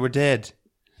 yeah, they were dead.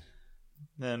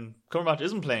 Then Cumberbatch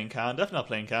isn't playing Khan. Definitely not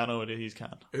playing Khan. Oh, he's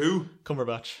Khan. Who?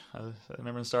 Cumberbatch. I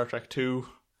remember in Star Trek 2.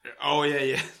 Oh,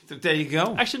 yeah. There you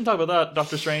go. Actually, didn't talk about that.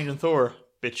 Doctor Strange and Thor.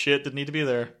 Bit shit. Didn't need to be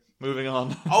there. Moving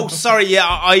on. Oh, sorry. Yeah,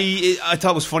 I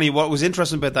thought it was funny. What was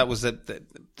interesting about that was that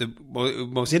the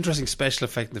most interesting special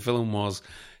effect in the film was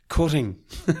cutting.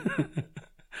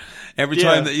 Every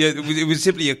time that it was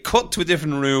simply a cut to a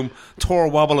different room, Thor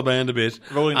wobble about a bit,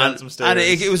 rolling down some stairs, and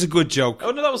it was a good joke. Oh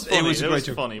no, that was funny. It was a great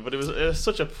joke. Funny, but it was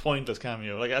such a pointless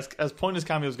cameo. Like as pointless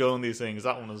cameos go in these things,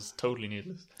 that one was totally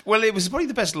needless. Well, it was probably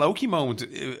the best Loki moment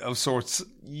of sorts.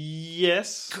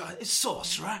 Yes, God, it's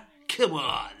sorcerer, come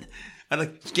on, and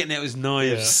like getting out his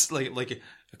knives like a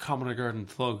Commoner Garden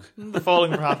thug. The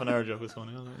falling for half an hour joke was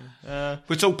funny.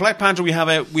 But so Black Panther, we have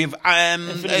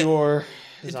Infinity War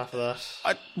is after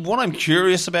that. What I'm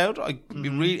curious about,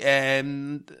 the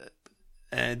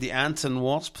Ant and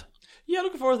Wasp. Yeah,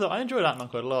 looking forward to that. I enjoyed Ant-Man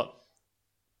quite a lot.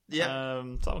 Yeah,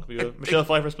 that one could be good. Michelle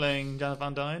Pfeiffer's playing Janet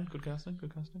Van Dyne. Good casting.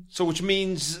 So, which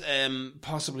means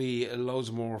possibly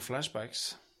loads more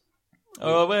flashbacks.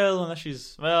 Oh well, unless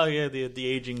she's the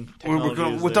aging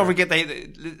technology. Don't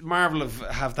forget Marvel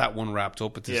have that one wrapped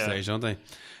up at this stage, don't they?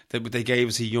 They gave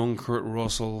us a young Kurt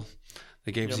Russell.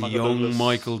 They gave us a young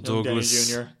Michael Douglas.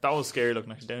 Downey Jr. That was scary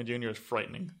looking. Actually, Downey Jr. was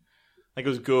frightening. Like it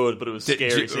was good, but it was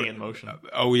scary seeing it in motion.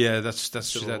 Oh yeah, that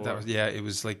was it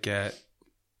was like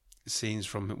scenes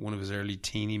from one of his early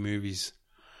teeny movies.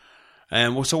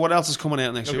 So what else is coming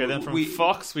out next year? Okay, then from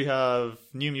Fox we have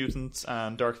New Mutants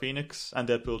and Dark Phoenix and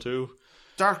Deadpool 2.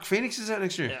 Dark Phoenix is out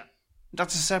next year? Yeah.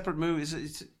 That's a separate movie.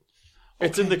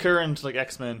 It's in the current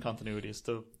X-Men continuity. It's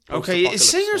the is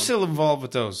Singer still involved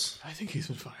with those? I think he's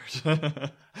been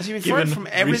fired. Has he been fired from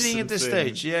everything at this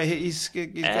stage? Yeah, he's got...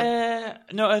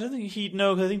 No, I don't think he...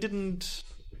 No, because I think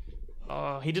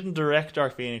he didn't direct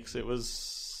Dark Phoenix. It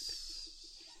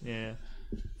was... Yeah.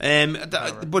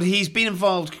 But he's been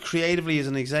involved creatively as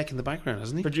an exec in the background,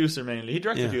 hasn't he? Producer mainly. He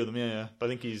directed a few of them, yeah. But I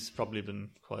think he's probably been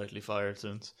quietly fired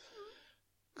since.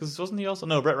 Because wasn't he also...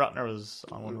 No, Brett Ratner was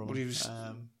on one of them. But he was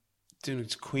doing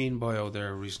his Queen bio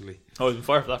there recently. Oh, he's been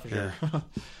fired for that for sure. Yeah.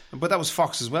 But that was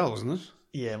Fox as well, wasn't it?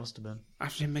 Yeah, it must have been.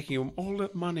 After him making him all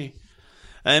that money.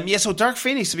 So Dark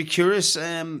Phoenix, to be curious,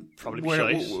 probably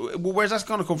where's that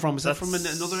going to come from? Is that from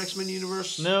another X-Men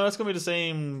universe? No, that's going to be the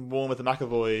same one with the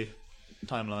McAvoy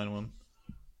timeline one.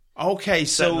 Okay,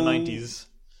 set in the 90s.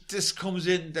 This comes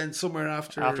in then somewhere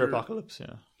after Apocalypse,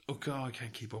 yeah. Oh god, I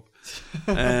can't keep up.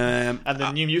 And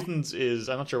then New Mutants is...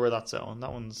 I'm not sure where that's at.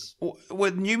 That one's...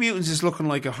 Well, New Mutants is looking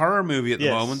like a horror movie at the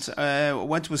moment.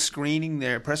 Went to a screening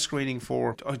there, press screening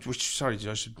for... I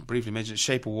should briefly mention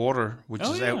Shape of Water, which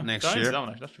is out next year.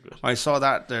 That's good. I saw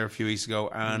that there a few weeks ago,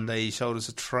 and they showed us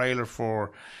a trailer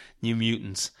for New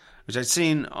Mutants, which I'd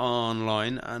seen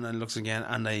online, and I looked again,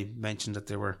 and they mentioned that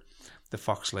the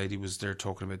Fox lady was there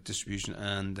talking about distribution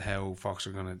and how Fox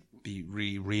are going to be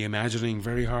reimagining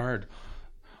very hard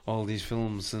all these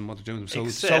films and what they're doing.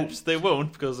 Except they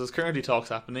won't, because there's currently talks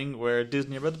happening where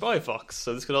Disney are about to buy Fox,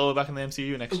 so this could all go back in the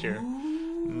MCU next year.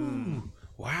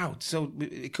 Wow, so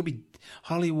it could be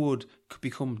Hollywood could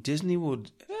become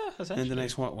Disneywood in the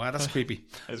next one. Wow, that's creepy.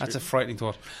 That's a frightening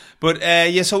thought. But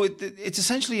so it's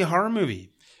essentially a horror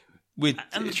movie.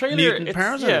 And the trailer,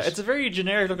 it's a very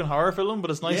generic looking horror film, but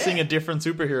it's nice seeing a different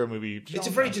superhero movie. It's a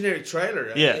very generic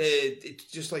trailer. Yeah, it's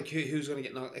just like who's going to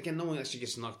get knocked. Again, no one actually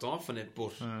gets knocked off in it,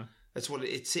 but that's what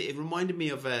it reminded me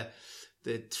of.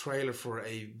 The trailer for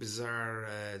a bizarre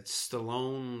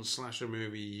Stallone slasher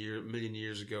movie a million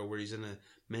years ago, where he's in a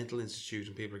mental institute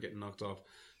and people are getting knocked off.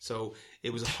 So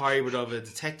it was a hybrid of a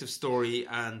detective story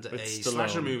and a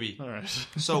slasher movie. All right.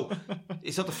 So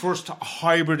it's not the first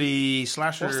hybrid-y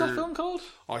slasher. What's that film called?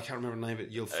 Oh, I can't remember the name of it.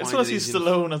 You'll find it. I see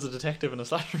Stallone as a detective in a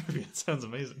slasher movie. It sounds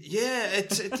amazing. Yeah,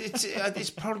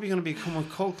 it's probably going to become a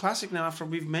cult classic now after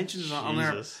we've mentioned it on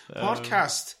our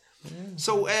podcast. Yeah.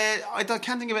 So I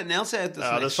can't think of anything else out this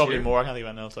next there's probably more. I can't think of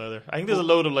anything else either. I think there's a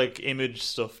load of Image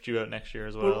stuff due out next year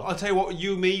as well. I'll tell you what,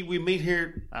 we meet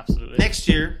here absolutely next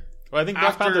year. Well, I think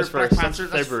Black Panther's first. That's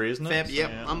February, isn't it?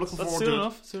 Yeah, I'm looking forward to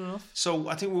it. Soon enough. So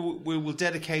I think we will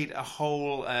dedicate a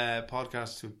whole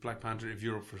podcast to Black Panther if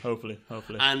you're up for it. Hopefully.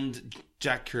 And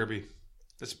Jack Kirby.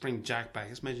 Let's bring Jack back.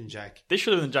 Let's mention Jack. They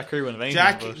should have been Jack Kirby when it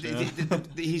Jack,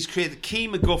 he's created key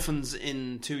MacGuffins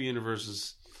in 2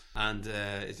 universes, and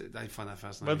I find that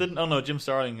fascinating. But Jim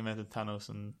Starlin invented Thanos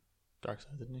and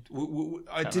Darkseid, didn't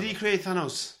he? Did he create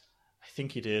Thanos? I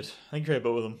think he did. I think he created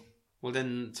both of them. Well,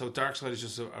 then, so Darkseid is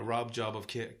just a Rob job of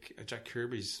Jack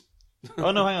Kirby's.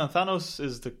 Oh no, hang on. Thanos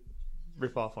is the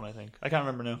rip-off one, I think. I can't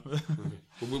remember now.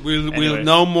 We'll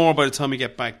know more by the time we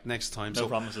get back next time. No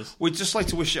promises. We'd just like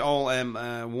to wish you all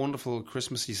wonderful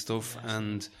Christmassy stuff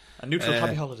and a neutral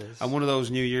happy holidays. And one of those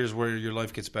New Years where your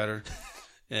life gets better.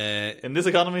 In this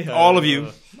economy, all of you.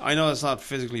 I know it's not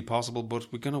physically possible,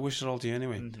 but we're going to wish it all to you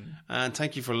anyway. Mm-hmm. And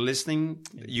thank you for listening,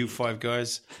 you 5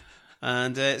 guys.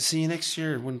 And see you next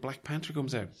year when Black Panther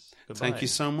comes out. Goodbye. Thank you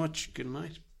so much. Good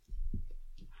night.